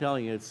today. I'm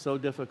telling you, it's so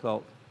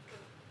difficult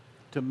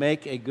to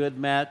make a good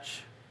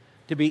match,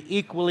 to be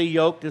equally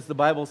yoked, as the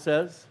Bible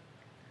says.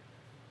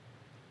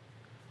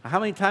 How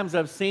many times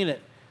I've seen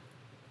it?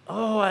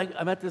 Oh,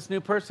 I met this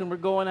new person, we're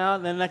going out,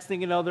 and then the next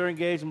thing you know, they're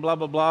engaged and blah,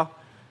 blah, blah.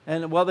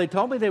 And, well, they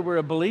told me they were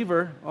a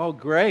believer. Oh,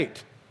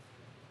 great.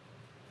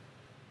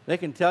 They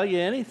can tell you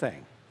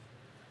anything.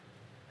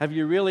 Have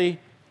you really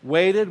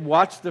waited,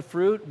 watched the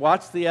fruit,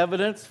 watched the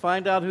evidence,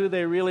 find out who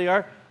they really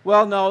are?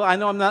 Well, no, I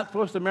know I'm not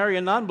supposed to marry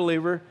a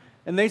non-believer,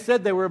 and they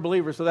said they were a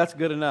believer, so that's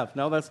good enough.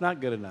 No, that's not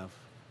good enough.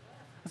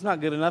 That's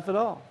not good enough at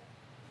all.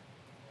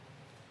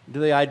 Do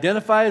they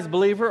identify as a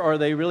believer, or are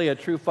they really a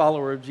true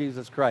follower of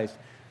Jesus Christ?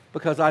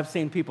 Because I've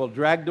seen people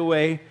dragged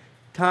away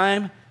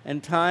time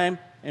and time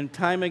and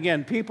time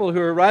again. People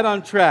who are right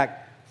on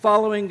track,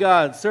 following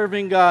God,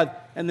 serving God,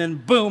 and then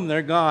boom,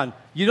 they're gone.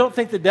 You don't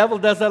think the devil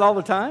does that all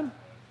the time?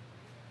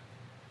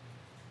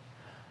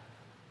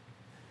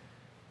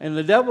 And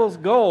the devil's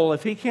goal,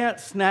 if he can't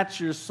snatch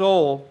your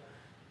soul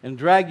and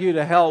drag you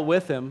to hell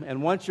with him,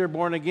 and once you're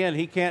born again,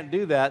 he can't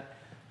do that,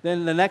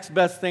 then the next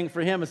best thing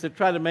for him is to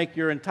try to make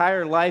your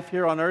entire life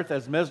here on earth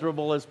as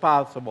miserable as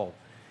possible.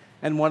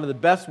 And one of the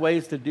best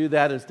ways to do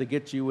that is to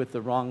get you with the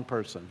wrong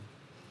person.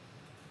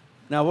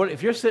 Now,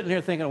 if you're sitting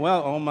here thinking,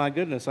 well, oh my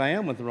goodness, I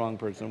am with the wrong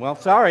person. Well,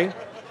 sorry.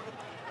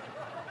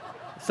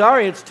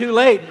 Sorry, it's too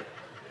late.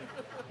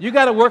 You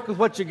got to work with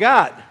what you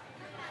got.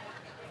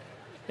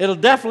 It'll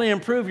definitely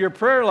improve your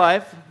prayer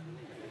life.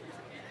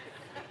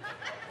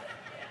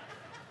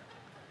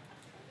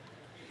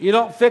 You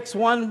don't fix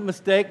one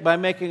mistake by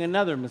making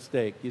another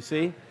mistake, you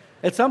see?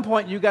 At some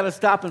point, you got to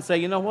stop and say,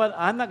 you know what?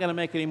 I'm not going to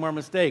make any more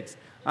mistakes.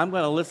 I'm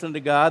going to listen to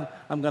God.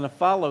 I'm going to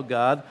follow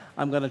God.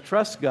 I'm going to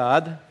trust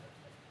God.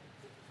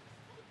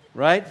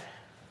 Right?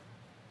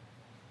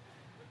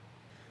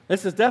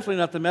 This is definitely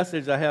not the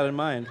message I had in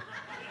mind.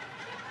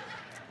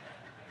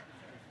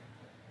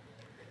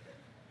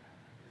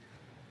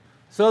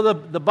 So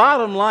the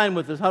bottom line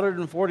with this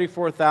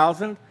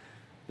 144,000,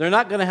 they're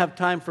not going to have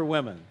time for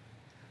women.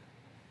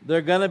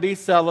 They're going to be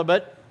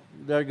celibate.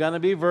 They're going to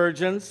be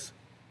virgins.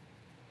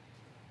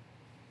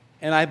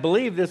 And I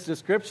believe this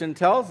description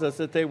tells us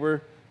that they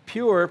were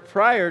pure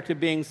prior to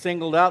being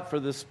singled out for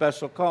this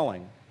special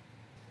calling.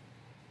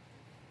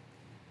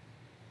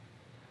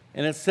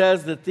 And it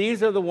says that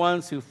these are the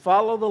ones who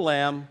follow the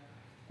Lamb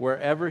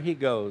wherever he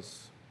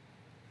goes.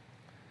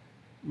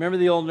 Remember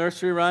the old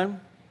nursery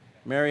rhyme?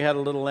 Mary had a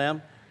little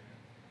lamb.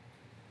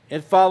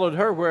 It followed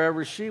her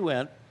wherever she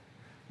went.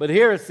 But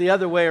here it's the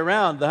other way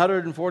around. The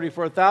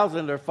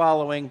 144,000 are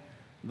following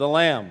the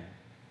Lamb.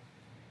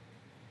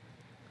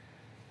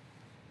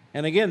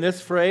 And again, this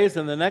phrase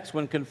and the next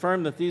one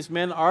confirm that these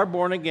men are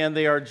born again.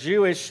 They are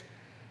Jewish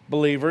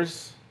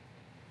believers.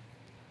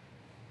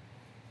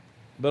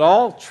 But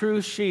all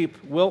true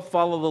sheep will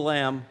follow the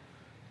Lamb,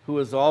 who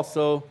is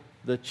also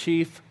the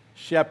chief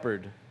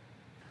shepherd.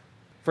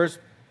 1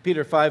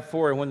 Peter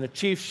 5:4, and when the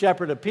chief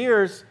shepherd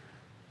appears,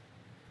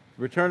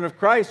 return of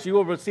Christ, you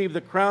will receive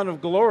the crown of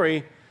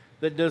glory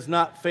that does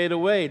not fade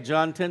away.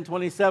 John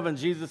 10:27,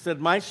 Jesus said,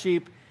 my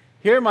sheep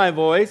hear my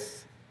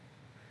voice,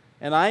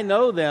 and I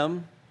know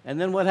them. And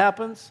then what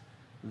happens?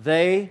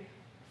 They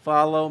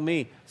follow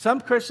me. Some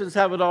Christians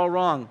have it all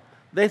wrong.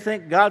 They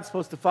think God's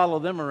supposed to follow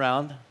them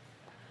around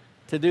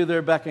to do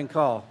their beck and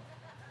call,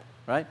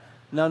 right?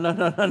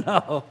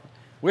 No.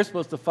 We're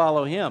supposed to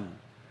follow him.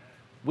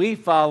 We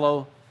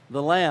follow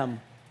the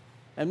Lamb.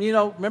 And you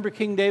know, remember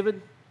King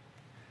David?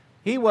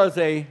 He was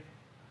a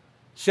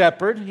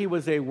shepherd. He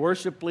was a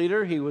worship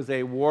leader. He was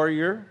a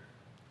warrior.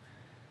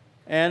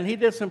 And he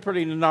did some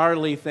pretty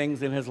gnarly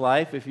things in his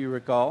life, if you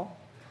recall,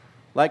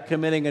 like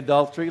committing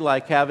adultery,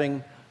 like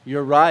having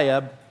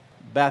Uriah,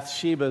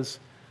 Bathsheba's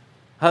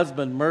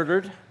husband,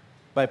 murdered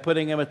by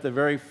putting him at the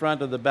very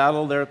front of the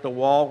battle there at the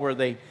wall where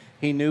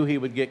he knew he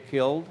would get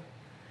killed.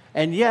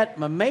 And yet,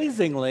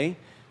 amazingly,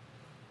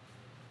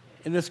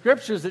 in the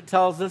scriptures it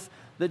tells us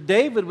that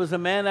David was a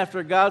man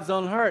after God's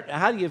own heart.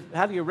 How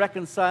do you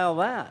reconcile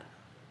that?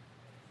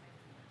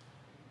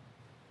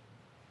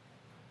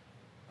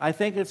 I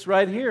think it's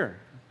right here.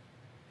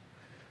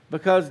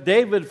 Because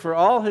David, for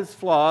all his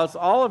flaws,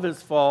 all of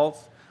his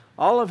faults,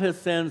 all of his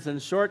sins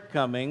and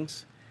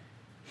shortcomings,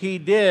 he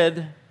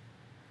did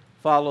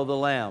follow the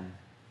Lamb.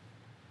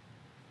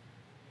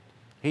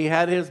 He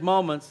had his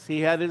moments, he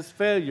had his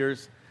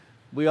failures.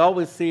 We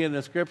always see in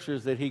the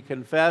Scriptures that he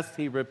confessed,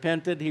 he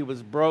repented, he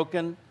was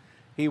broken,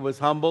 he was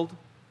humbled.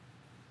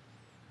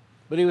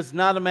 But he was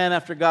not a man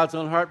after God's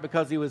own heart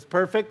because he was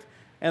perfect,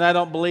 and I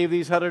don't believe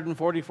these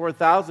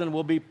 144,000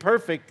 will be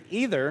perfect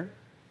either.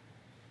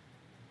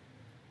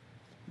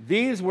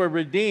 These were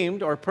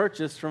redeemed or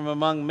purchased from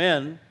among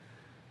men,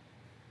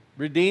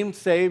 redeemed,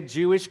 saved,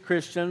 Jewish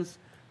Christians,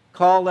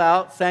 called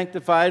out,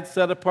 sanctified,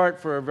 set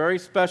apart for a very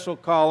special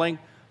calling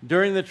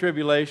during the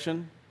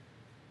tribulation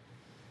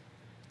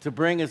to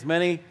bring as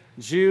many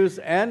Jews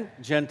and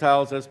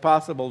Gentiles as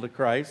possible to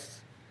Christ.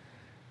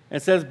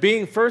 It says,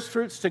 being first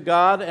fruits to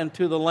God and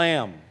to the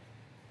Lamb.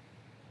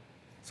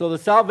 So the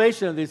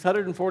salvation of these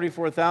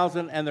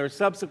 144,000 and their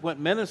subsequent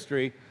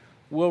ministry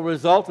will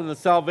result in the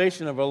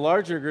salvation of a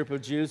larger group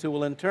of Jews who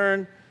will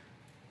turn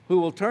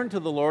to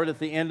the Lord at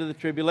the end of the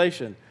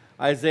tribulation.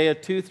 Isaiah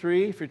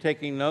 2:3, if you're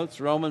taking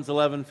notes, Romans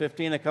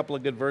 11:15, a couple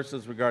of good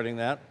verses regarding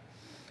that.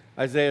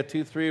 Isaiah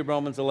 2:3,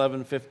 Romans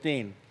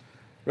 11:15.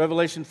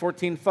 Revelation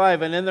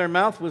 14:5, and in their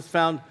mouth was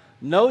found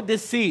no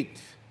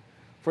deceit,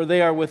 for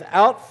they are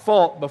without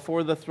fault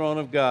before the throne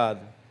of God.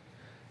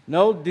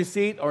 No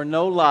deceit or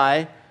no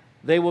lie.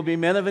 They will be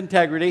men of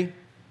integrity,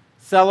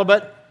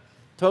 celibate,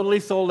 totally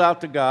sold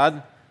out to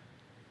God,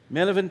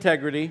 men of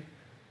integrity.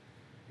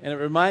 And it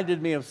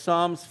reminded me of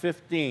Psalms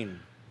 15,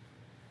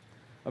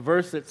 a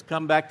verse that's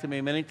come back to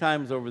me many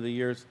times over the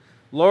years.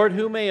 Lord,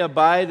 who may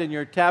abide in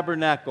your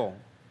tabernacle?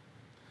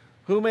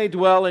 Who may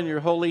dwell in your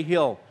holy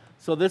hill?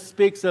 So this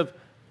speaks of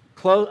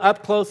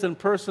up close and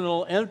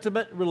personal,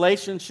 intimate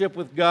relationship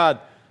with God.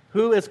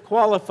 Who is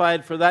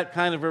qualified for that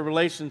kind of a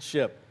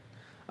relationship?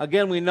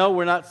 Again, we know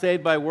we're not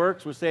saved by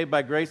works. We're saved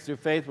by grace through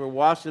faith. We're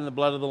washed in the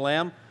blood of the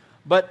Lamb.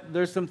 But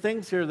there's some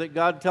things here that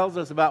God tells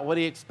us about what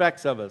He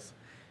expects of us.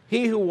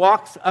 He who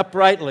walks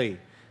uprightly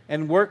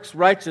and works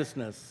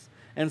righteousness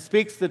and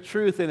speaks the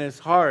truth in his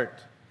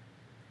heart.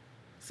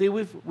 See,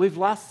 we've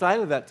lost sight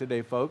of that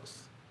today,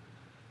 folks.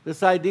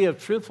 This idea of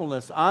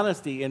truthfulness,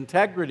 honesty,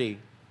 integrity.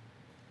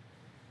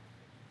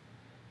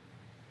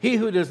 He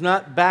who does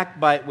not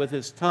backbite with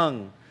his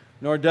tongue,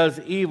 nor does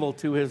evil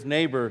to his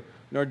neighbor,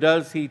 nor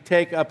does he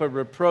take up a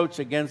reproach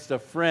against a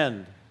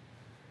friend.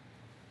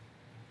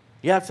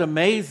 Yeah, it's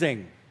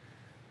amazing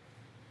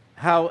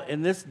how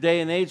in this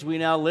day and age we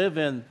now live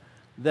in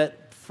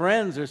that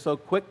friends are so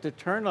quick to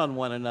turn on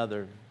one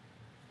another.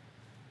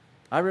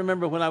 I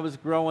remember when I was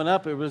growing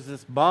up, it was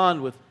this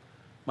bond with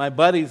my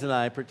buddies and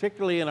I,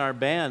 particularly in our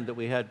band that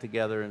we had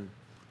together. And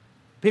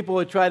people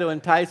would try to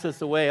entice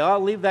us away. Oh,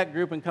 leave that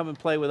group and come and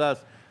play with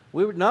us.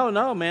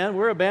 No, man,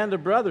 we're a band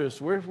of brothers.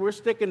 We're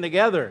sticking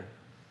together.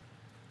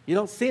 You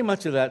don't see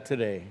much of that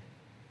today.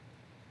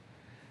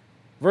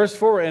 Verse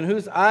 4, in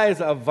whose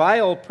eyes a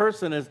vile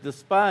person is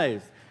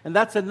despised. And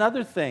that's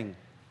another thing.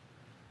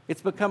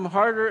 It's become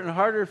harder and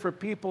harder for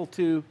people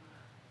to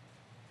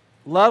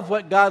love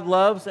what God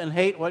loves and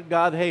hate what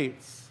God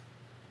hates.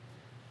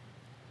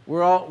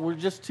 We're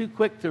just too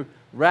quick to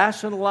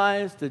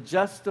rationalize, to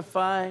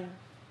justify.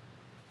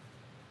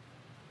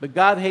 But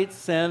God hates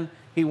sin.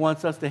 He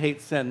wants us to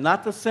hate sin.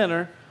 Not the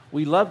sinner.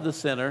 We love the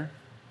sinner,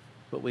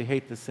 but we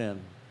hate the sin.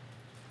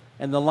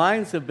 And the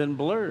lines have been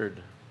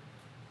blurred.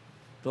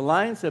 The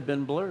lines have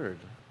been blurred.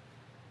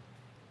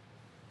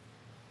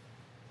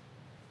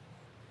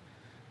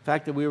 In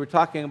fact, we were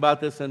talking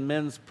about this in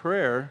men's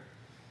prayer.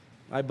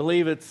 I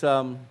believe it's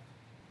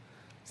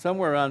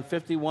somewhere around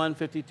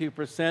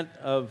 52%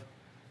 of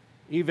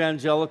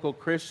evangelical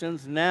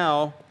Christians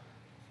now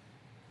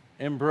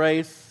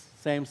embrace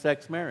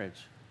same-sex marriage.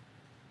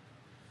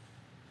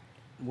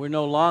 We're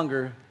no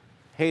longer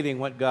hating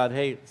what God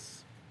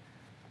hates,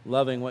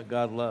 loving what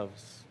God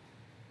loves.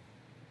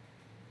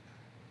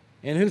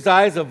 In whose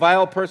eyes a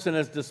vile person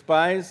is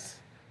despised,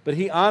 but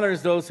he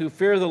honors those who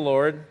fear the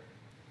Lord.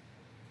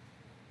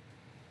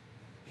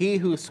 He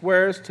who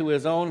swears to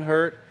his own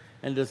hurt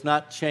and does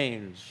not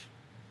change.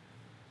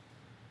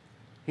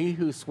 He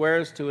who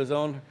swears to his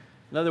own.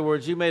 In other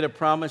words, you made a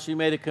promise, you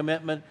made a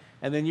commitment,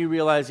 and then you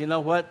realize, you know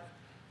what?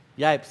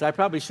 Yipes, I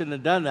probably shouldn't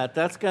have done that.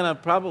 That's going to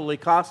probably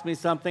cost me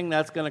something.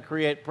 That's going to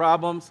create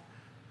problems.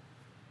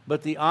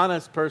 But the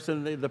honest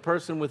person, the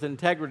person with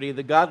integrity,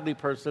 the godly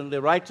person,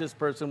 the righteous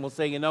person will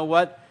say, you know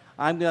what?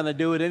 I'm going to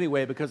do it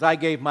anyway because I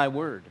gave my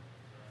word.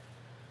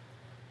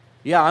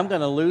 Yeah, I'm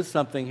going to lose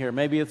something here.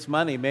 Maybe it's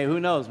money. Who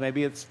knows?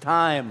 Maybe it's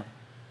time.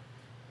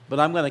 But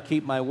I'm going to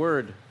keep my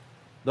word.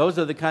 Those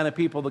are the kind of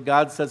people that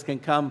God says can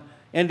come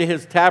into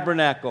His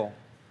tabernacle,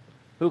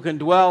 who can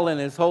dwell in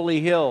His holy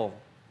hill.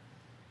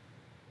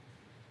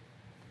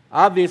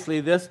 Obviously,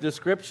 this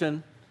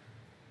description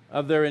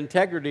of their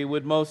integrity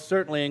would most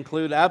certainly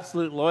include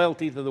absolute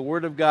loyalty to the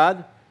Word of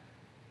God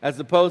as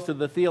opposed to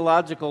the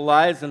theological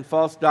lies and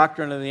false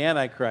doctrine of the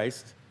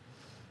Antichrist.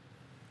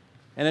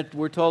 And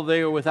we're told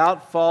they are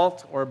without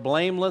fault or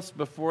blameless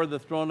before the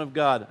throne of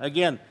God.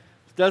 Again,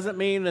 it doesn't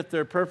mean that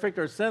they're perfect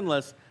or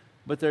sinless,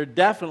 but they're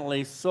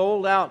definitely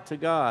sold out to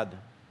God.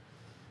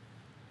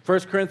 1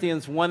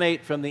 Corinthians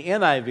 1:8 from the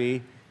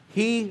NIV,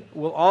 He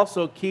will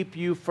also keep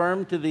you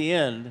firm to the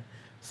end,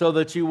 so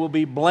that you will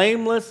be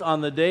blameless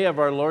on the day of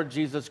our Lord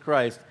Jesus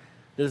Christ.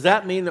 Does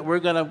that mean that we're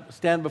going to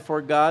stand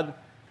before God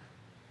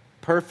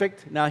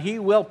perfect? Now, He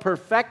will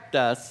perfect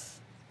us,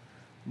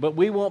 but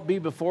we won't be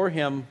before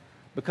Him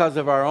because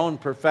of our own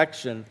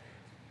perfection.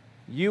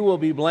 You will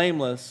be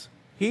blameless.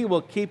 He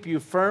will keep you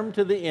firm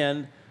to the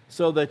end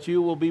so that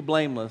you will be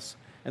blameless.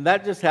 And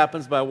that just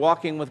happens by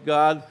walking with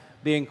God,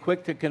 being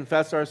quick to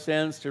confess our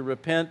sins, to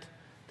repent,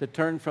 to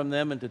turn from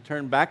them, and to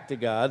turn back to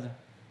God.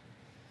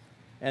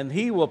 And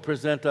He will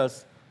present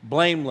us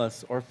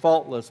blameless or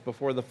faultless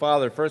before the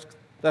Father. 1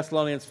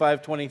 Thessalonians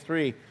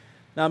 5:23.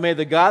 Now may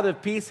the God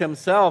of peace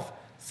Himself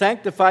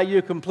sanctify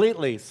you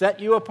completely, set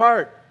you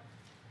apart.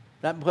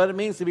 That's what it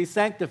means to be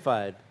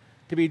sanctified.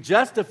 To be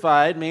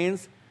justified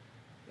means,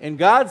 in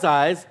God's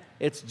eyes,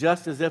 it's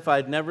just as if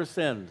I'd never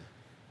sinned.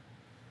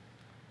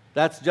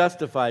 That's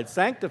justified.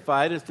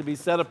 Sanctified is to be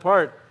set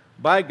apart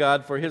by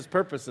God for His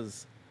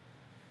purposes.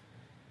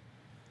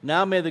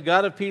 Now may the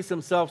God of peace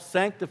Himself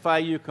sanctify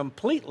you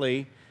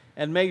completely,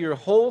 and may your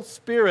whole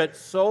spirit,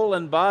 soul,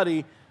 and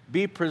body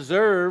be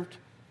preserved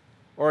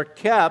or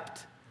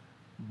kept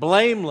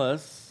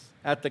blameless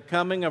at the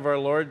coming of our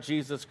Lord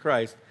Jesus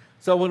Christ.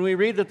 So when we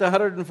read that the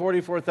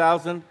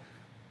 144,000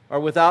 are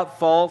without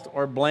fault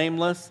or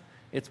blameless,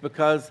 it's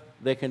because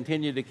they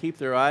continue to keep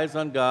their eyes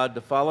on God,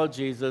 to follow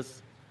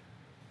Jesus,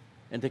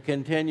 and to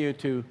continue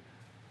to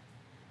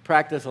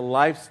practice a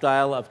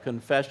lifestyle of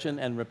confession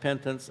and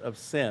repentance of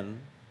sin.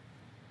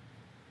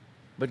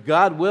 But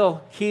God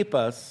will keep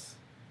us.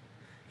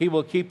 He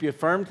will keep you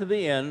firm to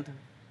the end.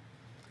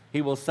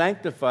 He will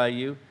sanctify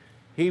you.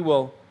 He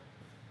will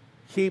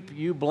keep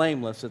you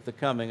blameless at the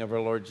coming of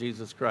our Lord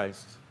Jesus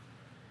Christ.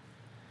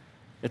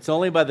 It's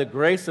only by the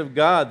grace of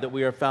God that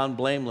we are found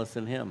blameless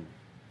in Him.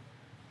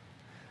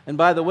 And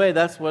by the way,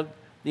 that's what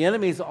the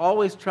enemy is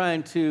always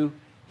trying to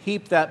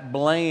heap that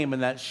blame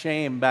and that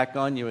shame back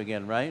on you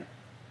again, right?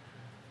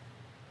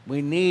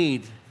 We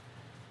need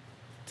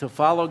to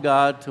follow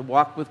God, to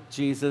walk with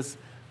Jesus,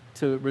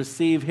 to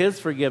receive His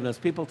forgiveness.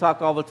 People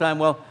talk all the time,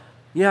 well,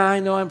 yeah, I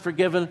know I'm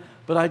forgiven,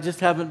 but I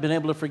just haven't been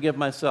able to forgive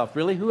myself.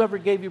 Really? Whoever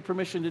gave you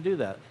permission to do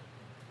that?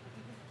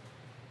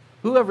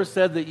 Whoever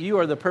said that you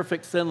are the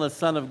perfect, sinless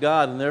Son of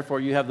God, and therefore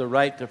you have the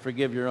right to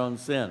forgive your own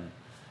sin?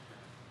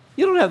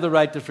 You don't have the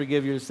right to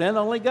forgive your sin.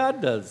 Only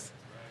God does.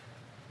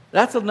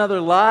 That's another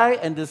lie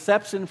and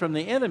deception from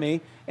the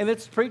enemy, and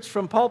it's preached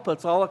from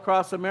pulpits all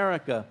across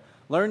America.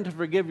 Learn to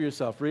forgive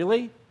yourself.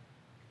 Really?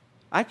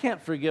 I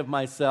can't forgive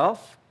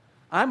myself.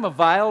 I'm a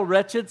vile,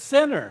 wretched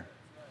sinner.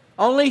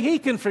 Only He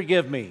can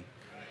forgive me.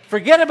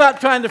 Forget about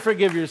trying to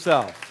forgive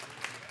yourself.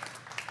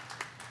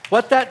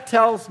 What that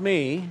tells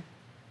me,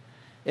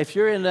 if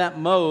you're in that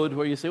mode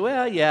where you say,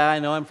 well, yeah, I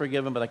know I'm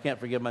forgiven, but I can't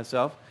forgive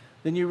myself,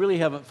 then you really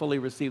haven't fully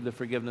received the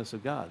forgiveness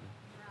of God.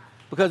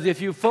 Because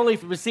if you fully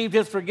received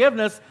His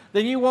forgiveness,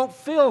 then you won't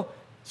feel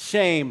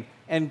shame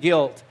and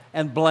guilt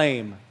and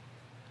blame.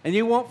 And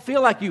you won't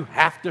feel like you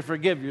have to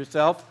forgive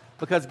yourself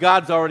because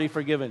God's already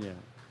forgiven you.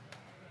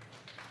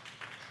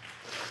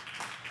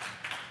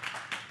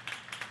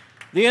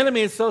 The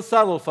enemy is so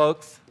subtle,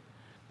 folks.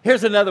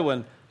 Here's another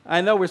one.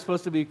 I know we're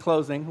supposed to be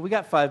closing. We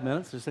got 5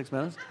 minutes or 6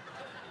 minutes.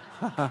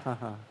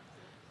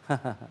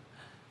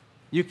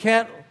 You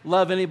can't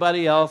love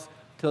anybody else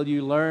till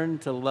you learn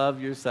to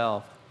love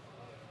yourself.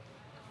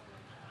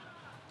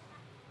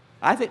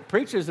 I think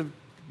preachers have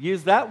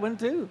used that one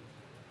too.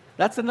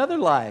 That's another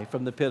lie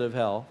from the pit of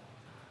hell.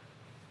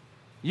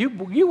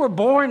 You were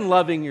born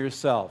loving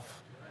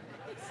yourself.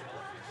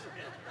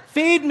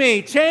 Feed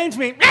me, change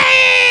me.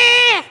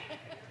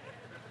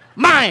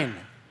 Mine.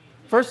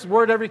 First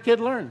word every kid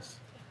learns.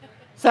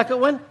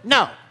 Second one,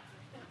 no.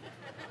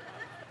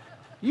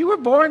 You were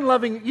born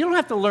loving. You don't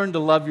have to learn to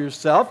love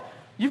yourself.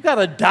 You've got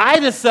to die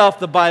to self,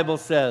 the Bible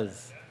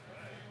says.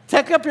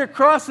 Take up your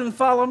cross and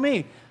follow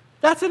me.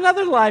 That's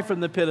another lie from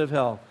the pit of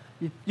hell.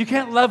 You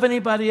can't love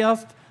anybody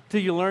else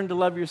till you learn to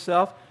love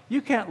yourself.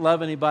 You can't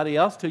love anybody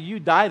else till you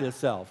die to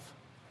self.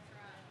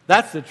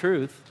 That's the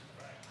truth.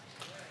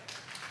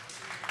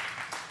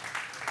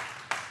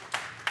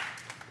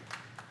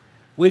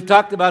 We've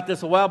talked about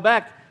this a while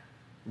back.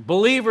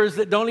 Believers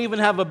that don't even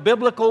have a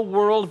biblical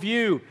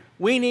worldview.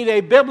 We need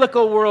a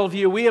biblical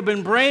worldview. We have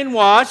been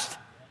brainwashed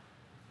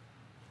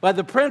by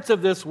the prince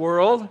of this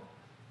world,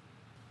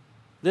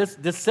 this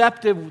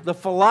deceptive, the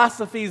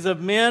philosophies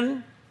of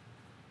men.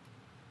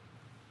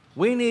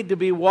 We need to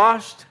be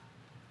washed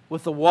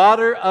with the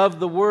water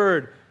of the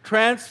Word,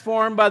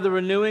 transformed by the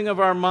renewing of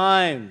our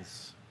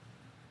minds.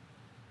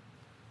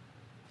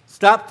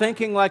 Stop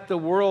thinking like the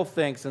world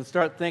thinks and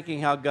start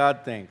thinking how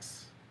God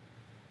thinks.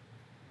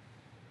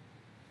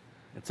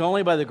 It's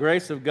only by the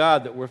grace of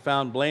God that we're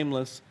found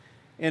blameless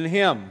in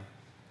Him.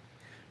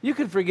 You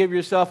can forgive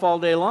yourself all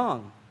day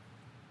long.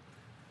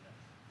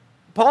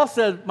 Paul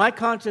said, my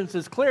conscience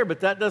is clear,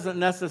 but that doesn't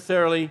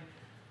necessarily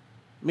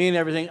mean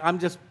everything. I'm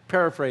just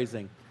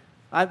paraphrasing.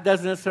 That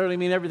doesn't necessarily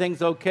mean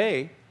everything's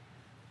okay.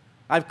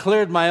 I've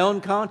cleared my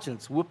own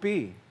conscience.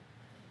 Whoopee.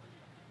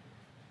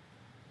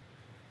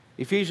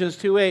 Ephesians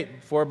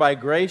 2:8, for by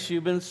grace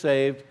you've been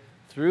saved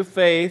through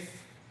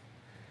faith,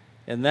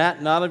 and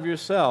that not of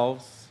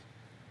yourselves.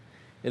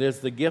 It is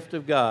the gift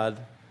of God,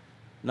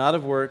 not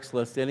of works,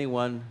 lest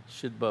anyone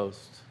should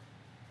boast.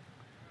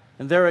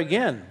 And there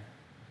again,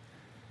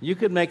 you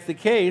could make the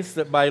case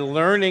that by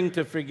learning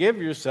to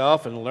forgive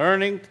yourself and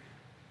learning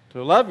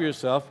to love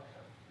yourself,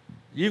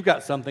 you've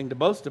got something to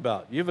boast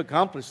about. You've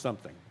accomplished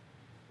something.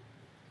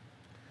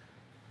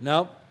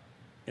 No,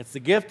 it's the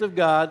gift of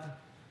God,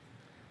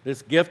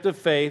 this gift of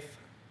faith,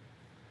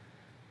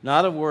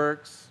 not of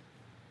works,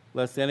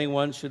 lest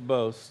anyone should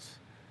boast.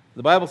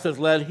 The Bible says,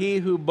 let he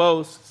who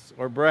boasts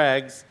or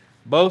brags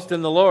boast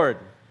in the Lord.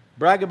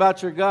 Brag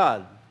about your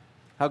God,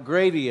 how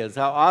great he is,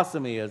 how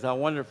awesome he is, how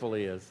wonderful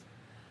he is.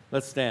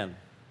 Let's stand.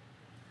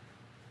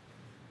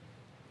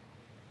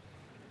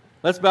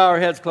 Let's bow our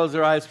heads, close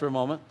our eyes for a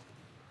moment.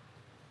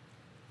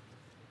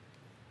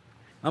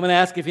 I'm going to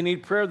ask if you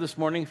need prayer this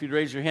morning, if you'd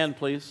raise your hand,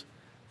 please,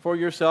 for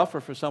yourself or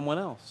for someone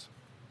else.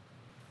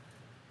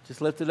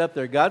 Just lift it up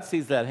there. God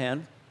sees that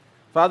hand.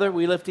 Father,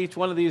 we lift each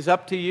one of these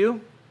up to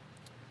you.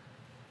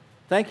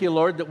 Thank you,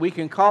 Lord, that we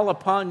can call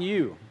upon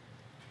you,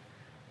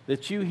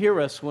 that you hear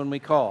us when we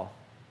call.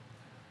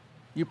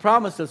 You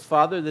promised us,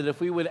 Father, that if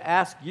we would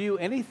ask you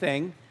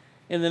anything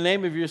in the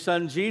name of your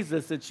Son,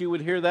 Jesus, that you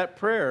would hear that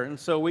prayer. And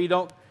so we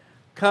don't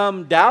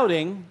come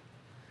doubting.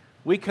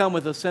 We come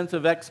with a sense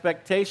of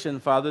expectation,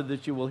 Father,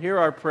 that you will hear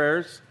our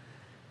prayers.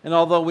 And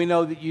although we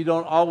know that you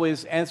don't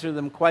always answer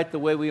them quite the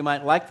way we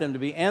might like them to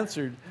be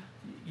answered,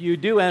 you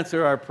do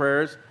answer our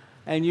prayers,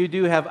 and you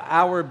do have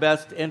our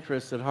best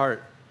interests at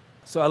heart.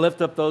 So I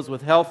lift up those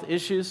with health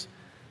issues,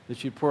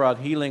 that you pour out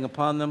healing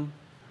upon them.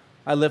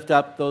 I lift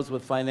up those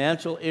with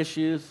financial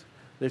issues,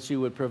 that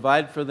you would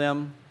provide for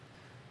them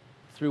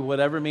through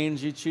whatever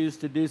means you choose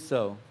to do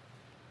so.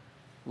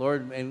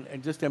 Lord,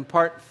 and just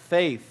impart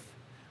faith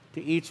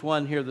to each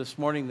one here this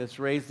morning that's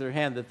raised their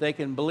hand, that they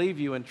can believe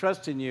you and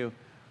trust in you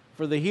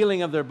for the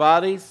healing of their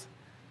bodies,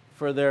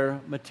 for their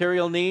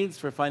material needs,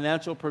 for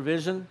financial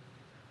provision.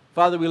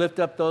 Father, we lift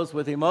up those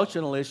with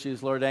emotional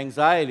issues, Lord,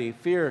 anxiety,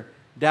 fear,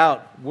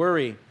 doubt,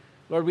 worry.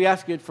 Lord, we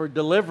ask you for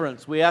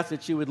deliverance. We ask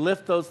that you would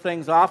lift those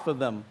things off of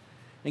them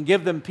and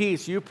give them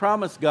peace. You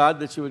promised,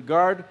 God, that you would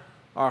guard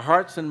our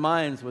hearts and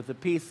minds with the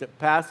peace that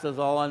passes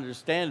all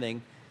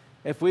understanding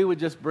if we would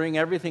just bring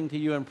everything to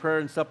you in prayer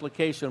and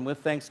supplication with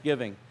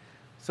thanksgiving.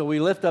 So we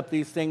lift up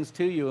these things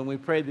to you, and we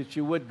pray that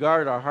you would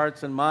guard our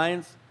hearts and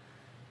minds,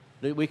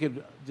 that we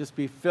could just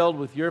be filled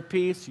with your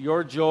peace,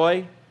 your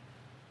joy.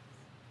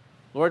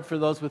 Lord, for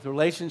those with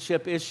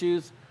relationship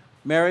issues,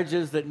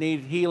 marriages that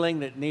need healing,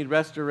 that need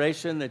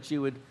restoration, that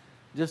you would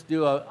just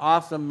do an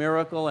awesome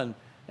miracle and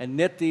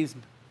knit these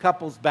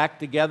couples back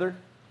together.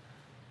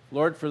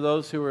 Lord, for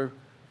those who are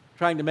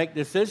trying to make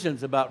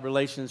decisions about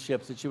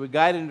relationships, that you would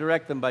guide and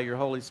direct them by your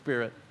Holy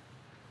Spirit.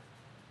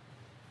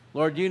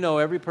 Lord, you know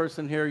every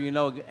person here. You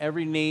know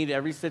every need,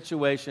 every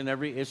situation,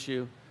 every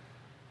issue.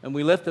 And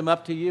we lift them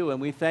up to you, and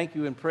we thank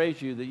you and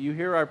praise you that you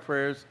hear our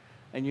prayers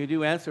and you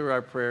do answer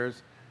our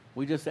prayers.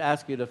 We just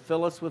ask you to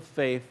fill us with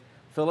faith,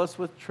 fill us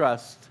with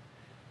trust.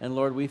 And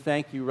Lord, we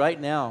thank you right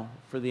now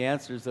for the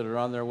answers that are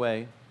on their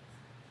way.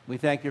 We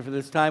thank you for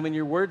this time in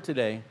your word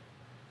today.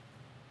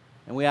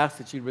 And we ask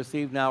that you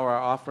receive now our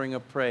offering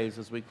of praise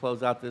as we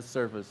close out this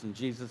service. In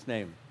Jesus'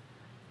 name,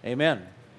 amen.